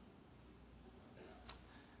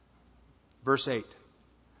 Verse 8.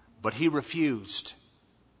 But he refused.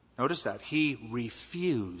 Notice that. He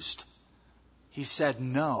refused. He said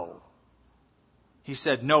no. He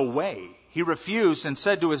said no way. He refused and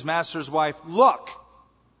said to his master's wife, look,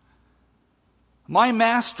 my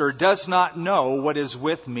master does not know what is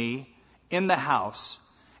with me in the house,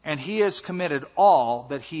 and he has committed all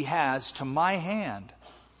that he has to my hand.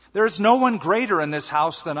 There is no one greater in this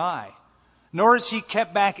house than I, nor has he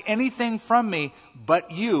kept back anything from me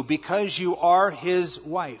but you, because you are his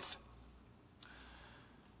wife.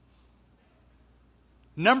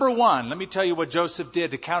 Number one, let me tell you what Joseph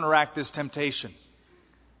did to counteract this temptation.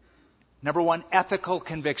 Number one, ethical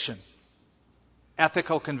conviction.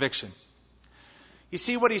 Ethical conviction. You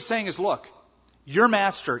see, what he's saying is, look, your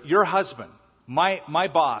master, your husband, my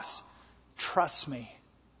boss, trusts me.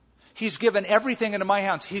 He's given everything into my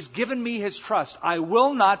hands. He's given me his trust. I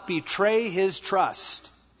will not betray his trust.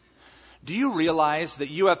 Do you realize that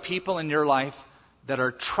you have people in your life that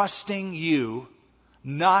are trusting you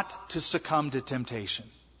not to succumb to temptation?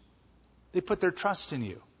 They put their trust in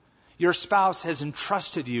you. Your spouse has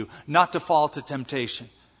entrusted you not to fall to temptation.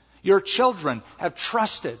 Your children have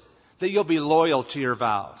trusted that you'll be loyal to your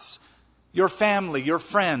vows. Your family, your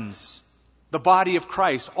friends, the body of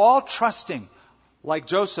Christ, all trusting, like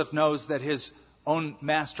Joseph knows that his own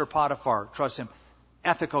master Potiphar trusts him.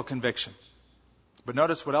 Ethical conviction. But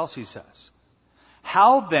notice what else he says.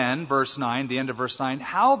 How then, verse 9, the end of verse 9,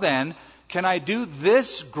 how then can I do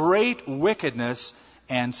this great wickedness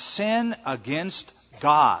and sin against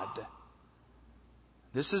God?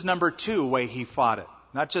 This is number two way he fought it.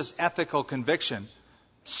 Not just ethical conviction,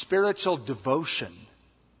 spiritual devotion.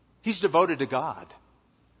 He's devoted to God.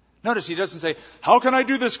 Notice he doesn't say, how can I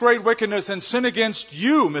do this great wickedness and sin against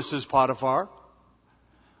you, Mrs. Potiphar?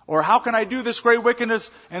 Or how can I do this great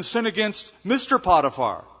wickedness and sin against Mr.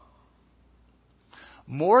 Potiphar?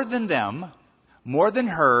 More than them, more than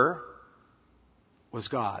her, was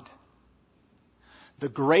God. The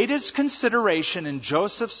greatest consideration in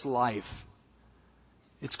Joseph's life,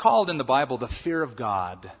 it's called in the Bible the fear of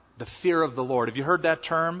God, the fear of the Lord. Have you heard that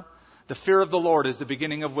term? The fear of the Lord is the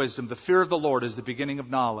beginning of wisdom. The fear of the Lord is the beginning of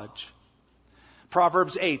knowledge.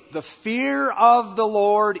 Proverbs 8, the fear of the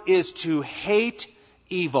Lord is to hate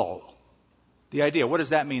evil. The idea, what does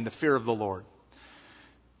that mean, the fear of the Lord?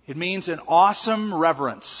 It means an awesome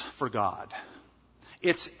reverence for God.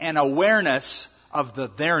 It's an awareness of the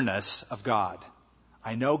there-ness of God.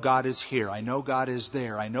 I know God is here. I know God is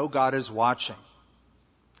there. I know God is watching.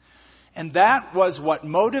 And that was what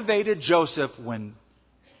motivated Joseph when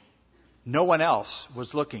no one else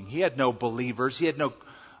was looking. He had no believers. He had no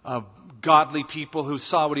godly people who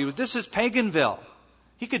saw what he was. This is Paganville.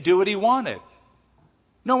 He could do what he wanted.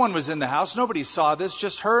 No one was in the house. Nobody saw this,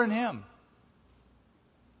 just her and him.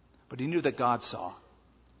 But he knew that God saw.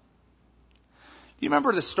 Do you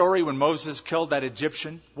remember the story when Moses killed that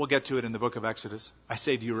Egyptian? We'll get to it in the book of Exodus. I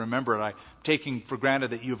say, do you remember it? I'm taking for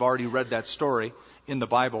granted that you've already read that story in the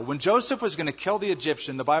Bible. When Joseph was going to kill the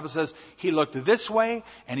Egyptian, the Bible says he looked this way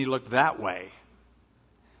and he looked that way.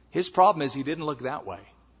 His problem is he didn't look that way.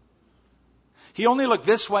 He only looked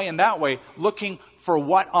this way and that way, looking for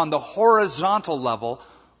what on the horizontal level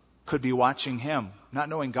could be watching him, not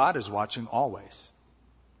knowing God is watching always.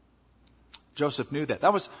 Joseph knew that.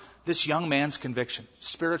 That was this young man's conviction,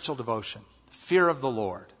 spiritual devotion, fear of the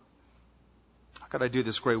Lord. How could I do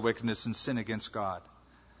this great wickedness and sin against God?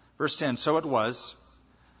 Verse 10, so it was,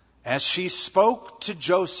 as she spoke to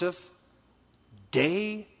Joseph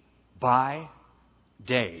day by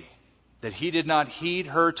day, that he did not heed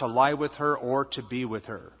her to lie with her or to be with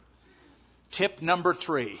her. Tip number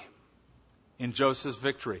 3 in Joseph's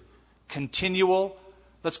victory. Continual,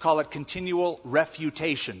 let's call it continual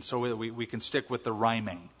refutation, so we can stick with the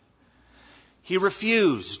rhyming. He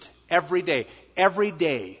refused every day. Every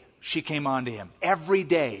day she came on to him. Every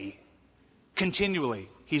day, continually,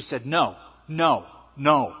 he said no, no,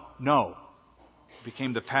 no, no. It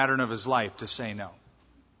became the pattern of his life to say no.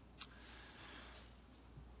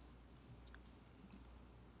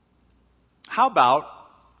 How about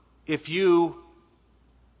if you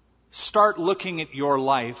start looking at your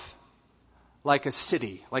life like a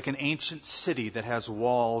city, like an ancient city that has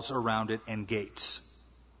walls around it and gates?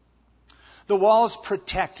 The walls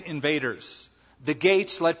protect invaders. The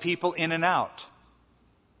gates let people in and out.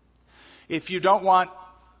 If you don't want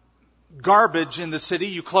garbage in the city,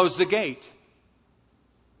 you close the gate.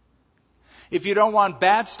 If you don't want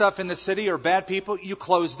bad stuff in the city or bad people, you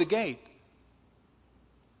close the gate.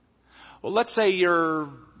 Well, let's say you're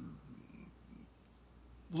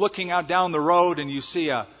looking out down the road and you see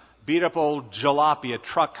a beat up old jalopy, a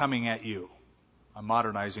truck coming at you. I'm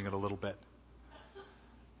modernizing it a little bit.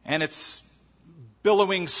 And it's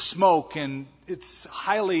billowing smoke and it's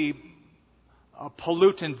highly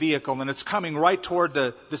pollutant vehicle and it's coming right toward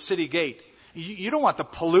the city gate. You don't want the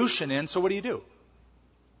pollution in, so what do?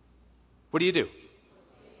 What do?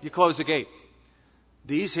 You close the gate.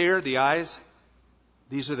 These here, the eyes,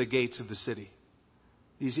 these are the gates of the city.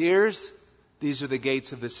 These ears, these are the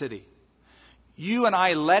gates of the city. You and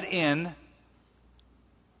I let in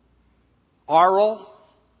oral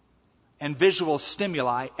and visual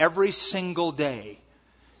stimuli every single day.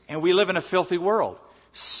 And we live in a filthy world,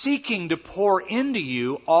 seeking to pour into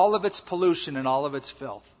you all of its pollution and all of its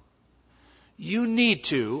filth. You need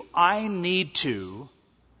to, I need to,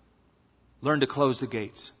 learn to close the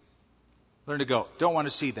gates. Learn to go. Don't want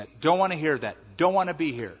to see that. Don't want to hear that. Don't want to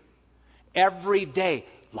be here. Every day,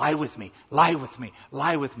 lie with me, lie with me,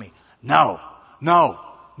 lie with me. No, no,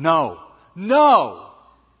 no, no.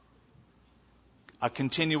 A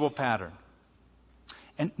continual pattern.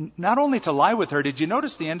 And not only to lie with her, did you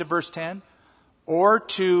notice the end of verse 10? Or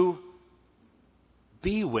to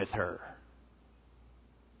be with her.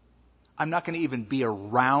 I'm not going to even be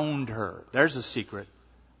around her. There's a secret.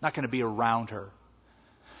 Not going to be around her.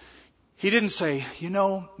 He didn't say, you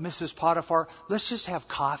know, Mrs. Potiphar, let's just have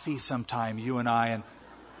coffee sometime, you and and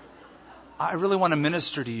I really want to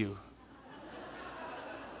minister to you.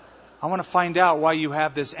 I want to find out why you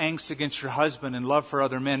have this angst against your husband and love for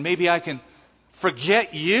other men. Maybe I can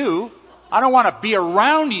forget you. I don't want to be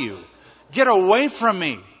around you. Get away from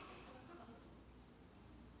me.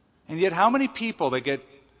 And yet how many people that get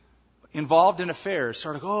involved in affairs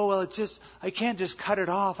sort of, oh, well, I can't just cut it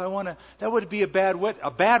off. That would be a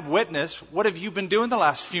bad witness. What have you been doing the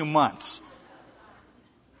last few months?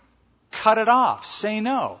 Cut it off. Say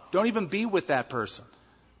no. Don't even be with that person.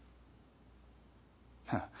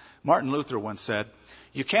 Martin Luther once said,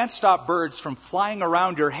 you can't stop birds from flying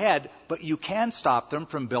around your head, but you can stop them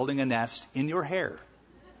from building a nest in your hair.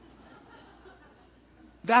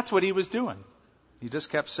 That's what he was doing. He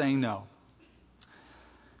just kept saying no.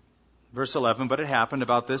 Verse 11, but it happened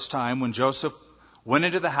about this time when Joseph went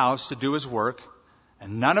into the house to do his work,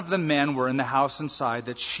 and none of the men were in the house inside,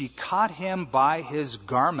 that she caught him by his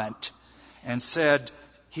garment and said,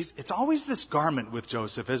 it's always this garment with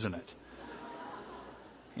Joseph, isn't it?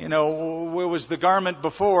 You know, it was the garment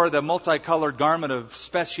before, the multicolored garment of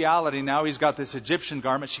speciality. Now he's got this Egyptian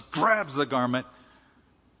garment. She grabs the garment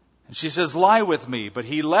and she says, lie with me. But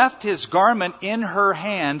he left his garment in her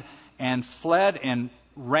hand and fled and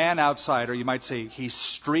ran outside, or you might say he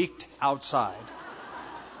streaked outside.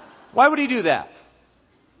 Why would he do that?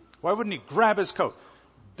 Why wouldn't he grab his coat,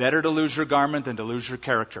 better to lose your garment than to lose your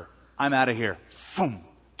character. I'm out of here. Boom.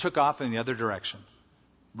 Took off in the other direction.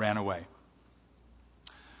 Ran away.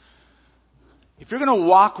 If you're going to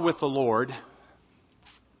walk with the Lord,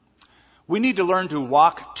 we need to learn to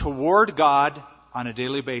walk toward God on a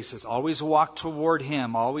daily basis. Always walk toward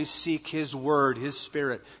Him. Always seek His Word, His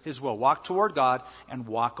Spirit, His will. Walk toward God and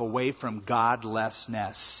walk away from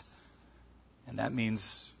godlessness. And that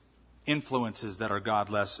means influences that are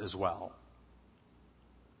godless as well.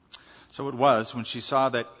 So it was, when she saw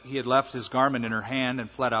that he had left his garment in her hand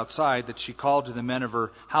and fled outside, that she called to the men of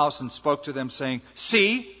her house and spoke to them, saying,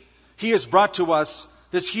 "See, he has brought to us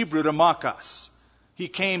this Hebrew to mock us. He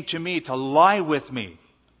came to me to lie with me."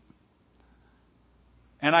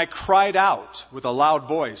 And I cried out with a loud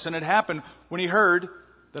voice. And it happened when he heard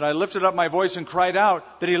that I lifted up my voice and cried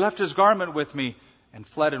out, that he left his garment with me and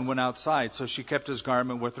fled and went outside. So she kept his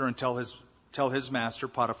garment with her until his master,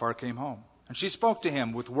 Potiphar, came home. And she spoke to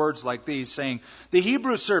him with words like these, saying, "The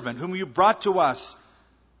Hebrew servant whom you brought to us,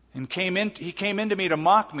 and he came in to me to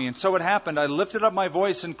mock me. And so it happened, I lifted up my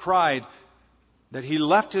voice and cried, that he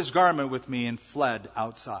left his garment with me and fled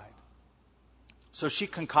outside." So she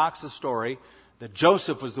concocts a story that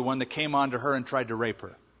Joseph was the one that came on to her and tried to rape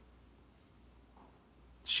her.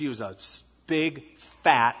 She was a big,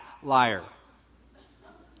 fat liar,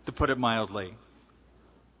 to put it mildly.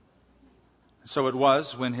 So it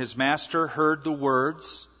was, when his master heard the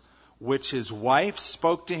words which his wife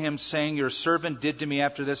spoke to him, saying, "Your servant did to me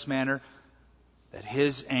after this manner," that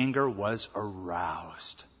his anger was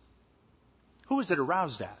aroused. Who was it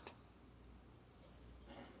aroused at?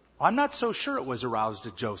 I'm not so sure it was aroused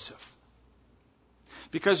at Joseph.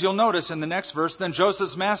 Because you'll notice in the next verse, "Then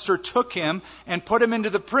Joseph's master took him and put him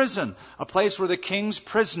into the prison, a place where the king's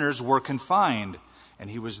prisoners were confined.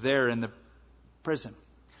 And he was there in the prison."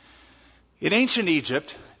 In ancient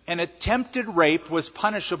Egypt, an attempted rape was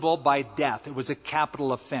punishable by death. It was a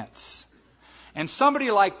capital offense. And somebody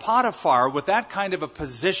like Potiphar, with that kind of a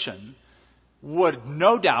position, would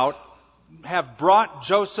no doubt have brought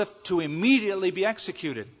Joseph to immediately be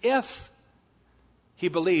executed if he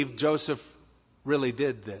believed Joseph really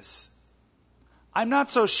did this. I'm not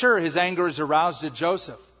so sure his anger is aroused at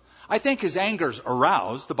Joseph. I think his anger's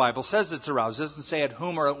aroused. The Bible says it's aroused. It doesn't say at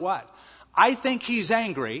whom or at what. I think he's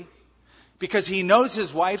angry because he knows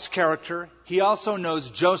his wife's character. He also knows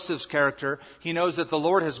Joseph's character. He knows that the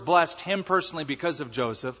Lord has blessed him personally because of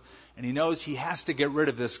Joseph. And he knows he has to get rid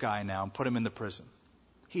of this guy now and put him in the prison.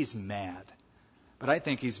 He's mad. But I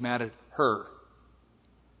think he's mad at her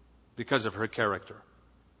because of her character.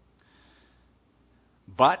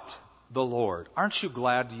 But the Lord. Aren't you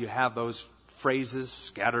glad you have those phrases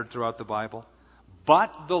scattered throughout the Bible?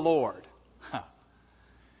 But the Lord.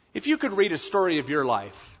 If you could read a story of your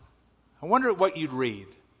life, I wonder what you'd read.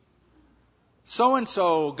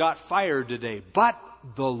 So-and-so got fired today, but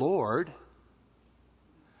the Lord.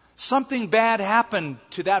 Something bad happened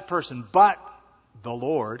to that person, but the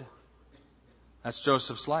Lord. That's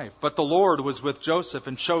Joseph's life. But the Lord was with Joseph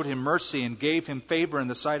and showed him mercy and gave him favor in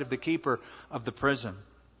the sight of the keeper of the prison.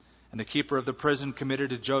 And the keeper of the prison committed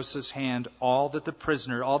to Joseph's hand all the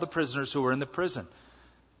prisoners who were in the prison.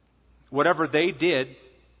 Whatever they did,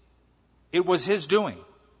 it was his doing.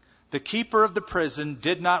 The keeper of the prison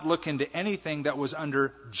did not look into anything that was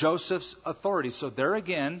under Joseph's authority. So there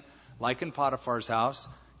again, like in Potiphar's house,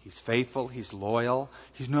 he's faithful, he's loyal,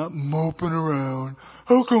 he's not moping around.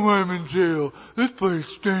 How come I'm in jail? This place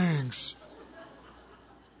stinks.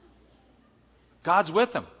 God's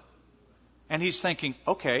with him. And he's thinking,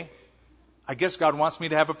 okay, I guess God wants me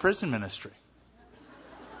to have a prison ministry.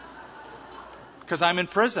 Because I'm in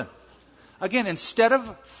prison. Again, instead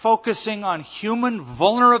of focusing on human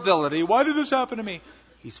vulnerability, why did this happen to me?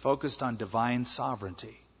 He's focused on divine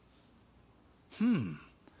sovereignty.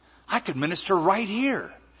 I could minister right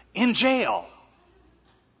here, in jail.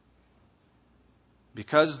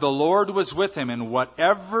 Because the Lord was with him, and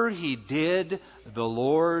whatever he did, the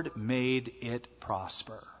Lord made it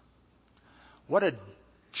prosper. What a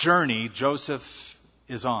journey Joseph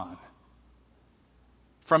is on.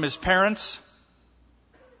 From his parents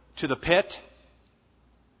to the pit,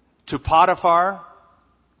 to Potiphar,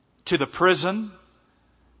 to the prison,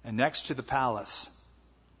 and next to the palace.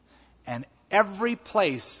 And every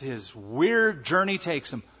place his weird journey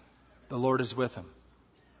takes him, the Lord is with him.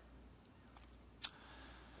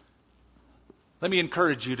 Let me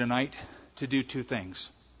encourage you tonight to do two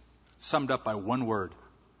things, summed up by one word.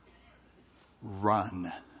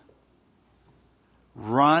 Run.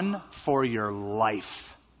 Run for your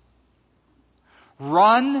life.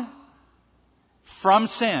 Run from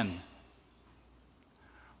sin.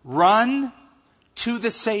 Run to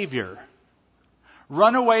the Savior.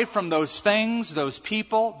 Run away from those things, those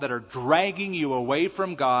people that are dragging you away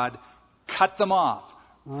from God. Cut them off.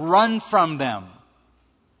 Run from them.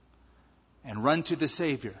 And run to the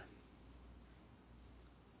Savior.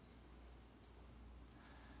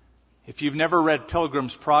 If you've never read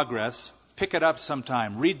Pilgrim's Progress, pick it up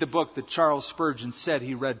sometime. Read the book that Charles Spurgeon said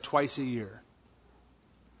he read twice a year.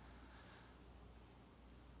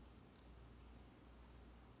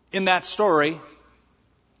 In that story,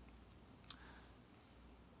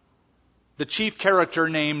 the chief character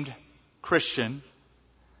named Christian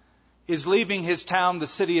is leaving his town, the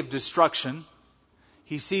city of destruction.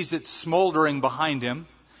 He sees it smoldering behind him.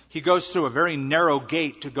 He goes through a very narrow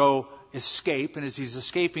gate to go escape. And as he's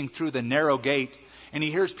escaping through the narrow gate, and he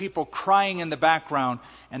hears people crying in the background,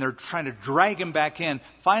 and they're trying to drag him back in.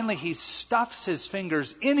 Finally, he stuffs his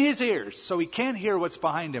fingers in his ears so he can't hear what's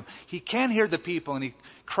behind him. He can't hear the people, and he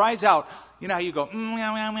cries out. You know how you go,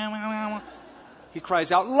 meow, meow, meow, meow, meow. He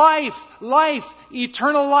cries out, life, life,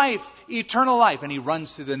 eternal life, eternal life. And he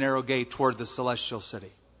runs through the narrow gate toward the celestial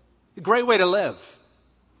city. A great way to live.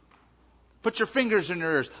 Put your fingers in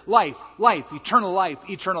your ears. Life, life, eternal life,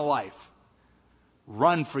 eternal life.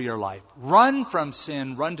 Run for your life. Run from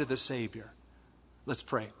sin. Run to the Savior. Let's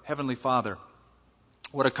pray. Heavenly Father,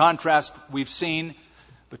 what a contrast we've seen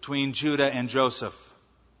between Judah and Joseph.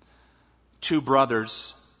 Two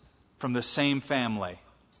brothers from the same family.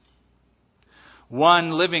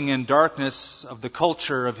 One living in darkness of the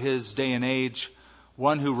culture of his day and age.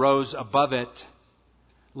 One who rose above it,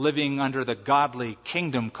 living under the godly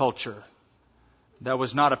kingdom culture that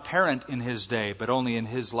was not apparent in his day, but only in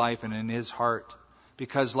his life and in his heart.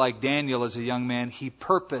 Because like Daniel as a young man, he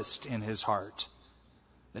purposed in his heart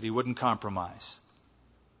that he wouldn't compromise.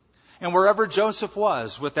 And wherever Joseph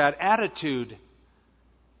was, with that attitude,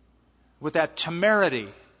 with that temerity,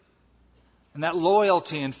 and that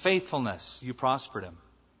loyalty and faithfulness, you prospered him.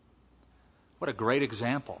 What a great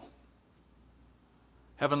example.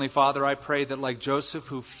 Heavenly Father, I pray that like Joseph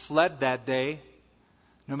who fled that day,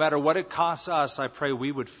 no matter what it costs us, I pray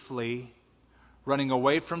we would flee, running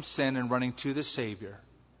away from sin and running to the Savior.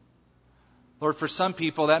 Lord, for some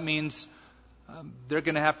people that means they're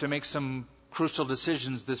going to have to make some crucial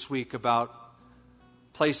decisions this week about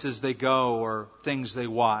places they go or things they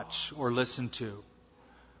watch or listen to.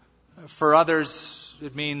 For others,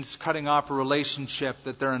 it means cutting off a relationship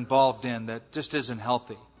that they're involved in that just isn't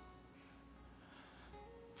healthy.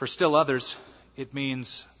 For still others, it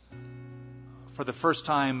means for the first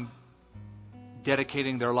time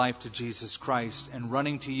dedicating their life to Jesus Christ and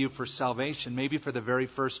running to you for salvation, maybe for the very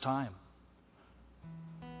first time.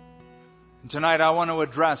 And tonight I want to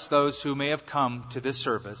address those who may have come to this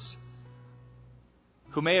service,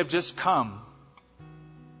 who may have just come,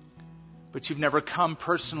 but you've never come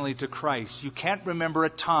personally to Christ. You can't remember a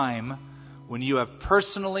time when you have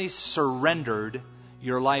personally surrendered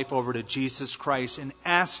your life over to Jesus Christ and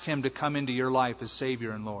asked Him to come into your life as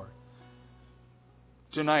Savior and Lord.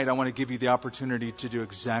 Tonight, I want to give you the opportunity to do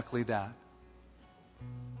exactly that.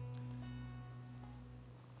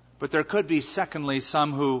 But there could be, secondly,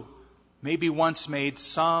 some who maybe once made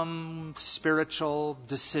some spiritual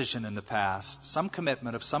decision in the past, some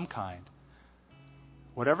commitment of some kind.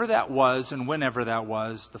 Whatever that was and whenever that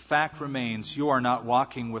was, the fact remains you are not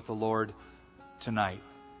walking with the Lord tonight.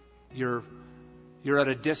 You're at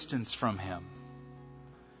a distance from Him.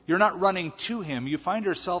 You're not running to Him. You find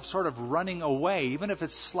yourself sort of running away, even if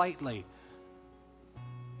it's slightly.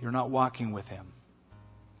 You're not walking with Him.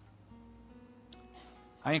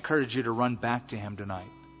 I encourage you to run back to Him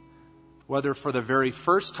tonight. Whether for the very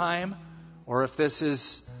first time or if this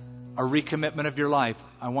is a recommitment of your life,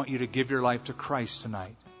 I want you to give your life to Christ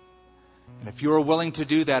tonight. And if you are willing to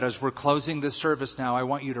do that as we're closing this service now, I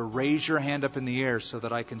want you to raise your hand up in the air so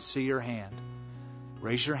that I can see your hand.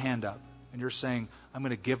 Raise your hand up. And you're saying, I'm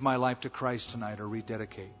going to give my life to Christ tonight or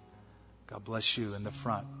rededicate. God bless you in the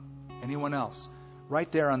front. Anyone else? Right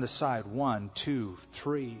there on the side. 1, 2,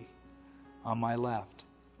 3. On my left.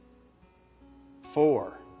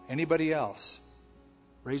 4. Anybody else?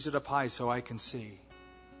 Raise it up high so I can see.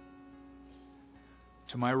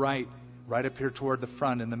 To my right, right up here toward the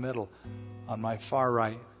front in the middle. On my far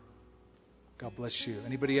right. God bless you.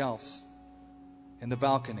 Anybody else? In the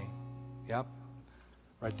balcony. Yep.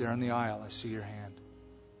 Right there in the aisle, I see your hand.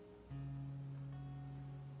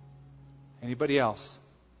 Anybody else?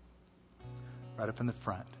 Right up in the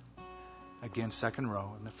front. Again, second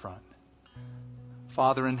row in the front.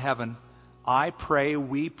 Father in heaven, I pray,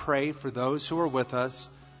 we pray for those who are with us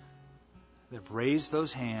that have raised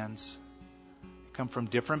those hands, come from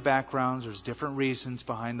different backgrounds, there's different reasons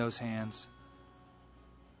behind those hands.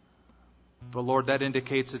 But Lord, that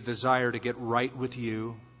indicates a desire to get right with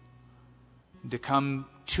you, to come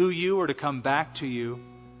to you or to come back to you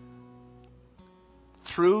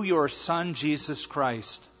through your Son, Jesus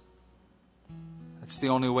Christ. That's the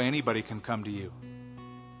only way anybody can come to you.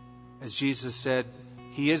 As Jesus said,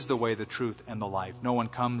 He is the way, the truth, and the life. No one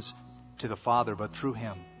comes to the Father but through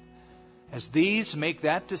Him. As these make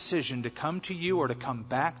that decision to come to you or to come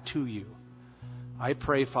back to you, I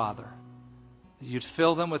pray, Father, that you'd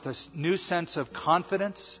fill them with a new sense of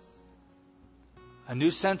confidence, a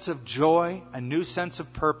new sense of joy, a new sense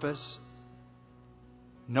of purpose,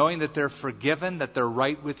 knowing that they're forgiven, that they're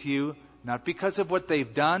right with you, not because of what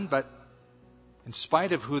they've done, but in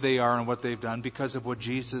spite of who they are and what they've done, because of what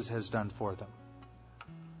Jesus has done for them.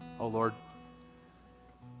 Oh Lord,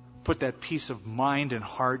 put that peace of mind and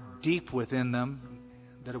heart deep within them,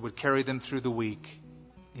 that it would carry them through the week.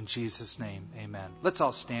 In Jesus' name, amen. Let's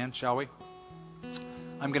all stand, shall we?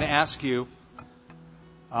 I'm going to ask you,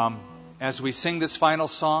 as we sing this final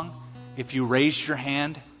song, if you raise your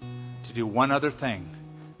hand, to do one other thing.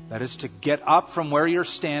 That is to get up from where you're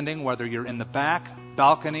standing, whether you're in the back,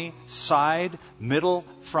 balcony, side, middle,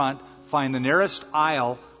 front. Find the nearest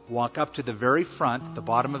aisle, walk up to the very front, the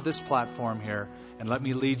bottom of this platform here, and let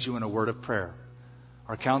me lead you in a word of prayer.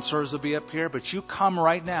 Our counselors will be up here, but you come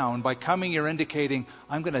right now, and by coming you're indicating,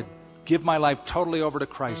 I'm going to give my life totally over to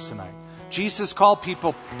Christ tonight. Jesus called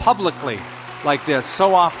people publicly like this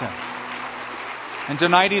so often. And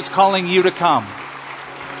tonight He's calling you to come.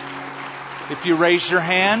 If you raise your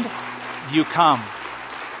hand, you come.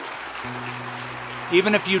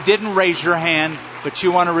 Even if you didn't raise your hand, but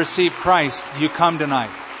you want to receive Christ, you come tonight.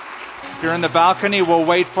 If you're in the balcony, we'll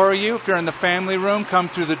wait for you. If you're in the family room, come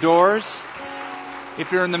through the doors.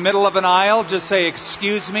 If you're in the middle of an aisle, just say,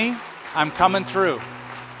 "Excuse me, I'm coming through."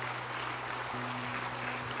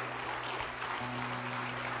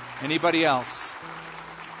 Anybody else?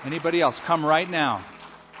 Anybody else? Come right now.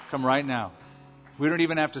 Come right now. We don't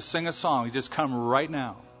even have to sing a song. You just come right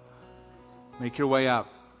now. Make your way up.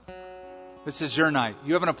 This is your night.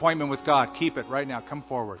 You have an appointment with God. Keep it right now. Come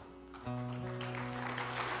forward.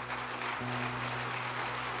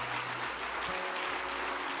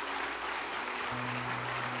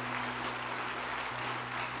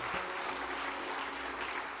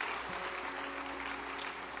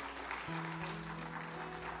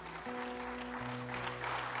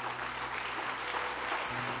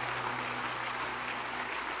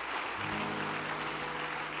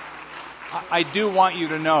 I do want you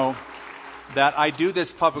to know that I do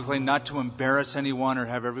this publicly not to embarrass anyone or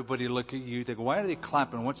have everybody look at you. They go, "Why are they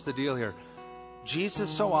clapping? What's the deal here?" Jesus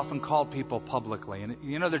so often called people publicly. And,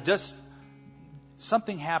 they're just,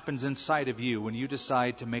 something happens inside of you when you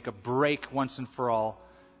decide to make a break once and for all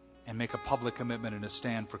and make a public commitment and a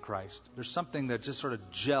stand for Christ. There's something that just sort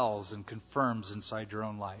of gels and confirms inside your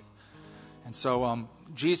own life. And so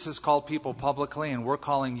Jesus called people publicly, and we're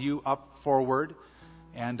calling you up forward.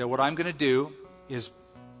 And what I'm going to do is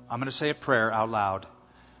I'm going to say a prayer out loud.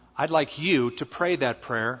 I'd like you to pray that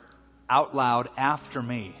prayer out loud after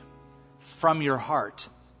me, from your heart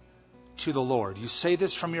to the Lord. You say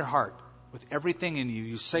this from your heart with everything in you.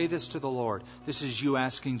 You say this to the Lord. This is you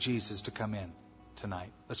asking Jesus to come in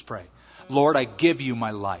tonight. Let's pray. Lord, I give you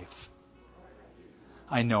my life.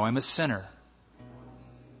 I know I'm a sinner.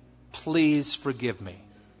 Please forgive me.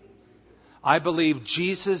 I believe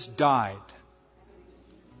Jesus died,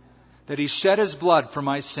 that He shed His blood for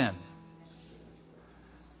my sin,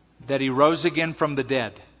 that He rose again from the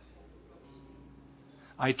dead.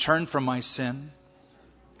 I turn from my sin.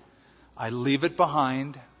 I leave it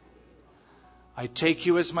behind. I take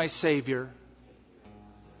you as my Savior.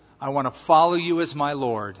 I want to follow you as my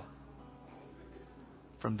Lord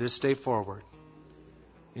from this day forward.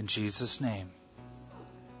 In Jesus' name,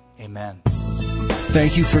 amen.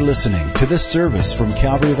 Thank you for listening to this service from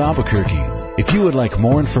Calvary of Albuquerque. If you would like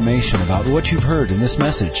more information about what you've heard in this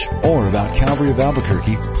message or about Calvary of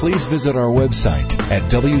Albuquerque, please visit our website at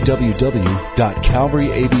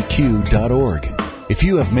www.calvaryabq.org. If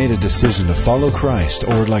you have made a decision to follow Christ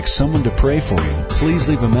or would like someone to pray for you, please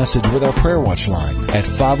leave a message with our Prayer Watch line at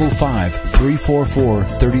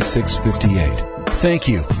 505-344-3658. Thank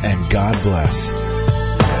you, and God bless.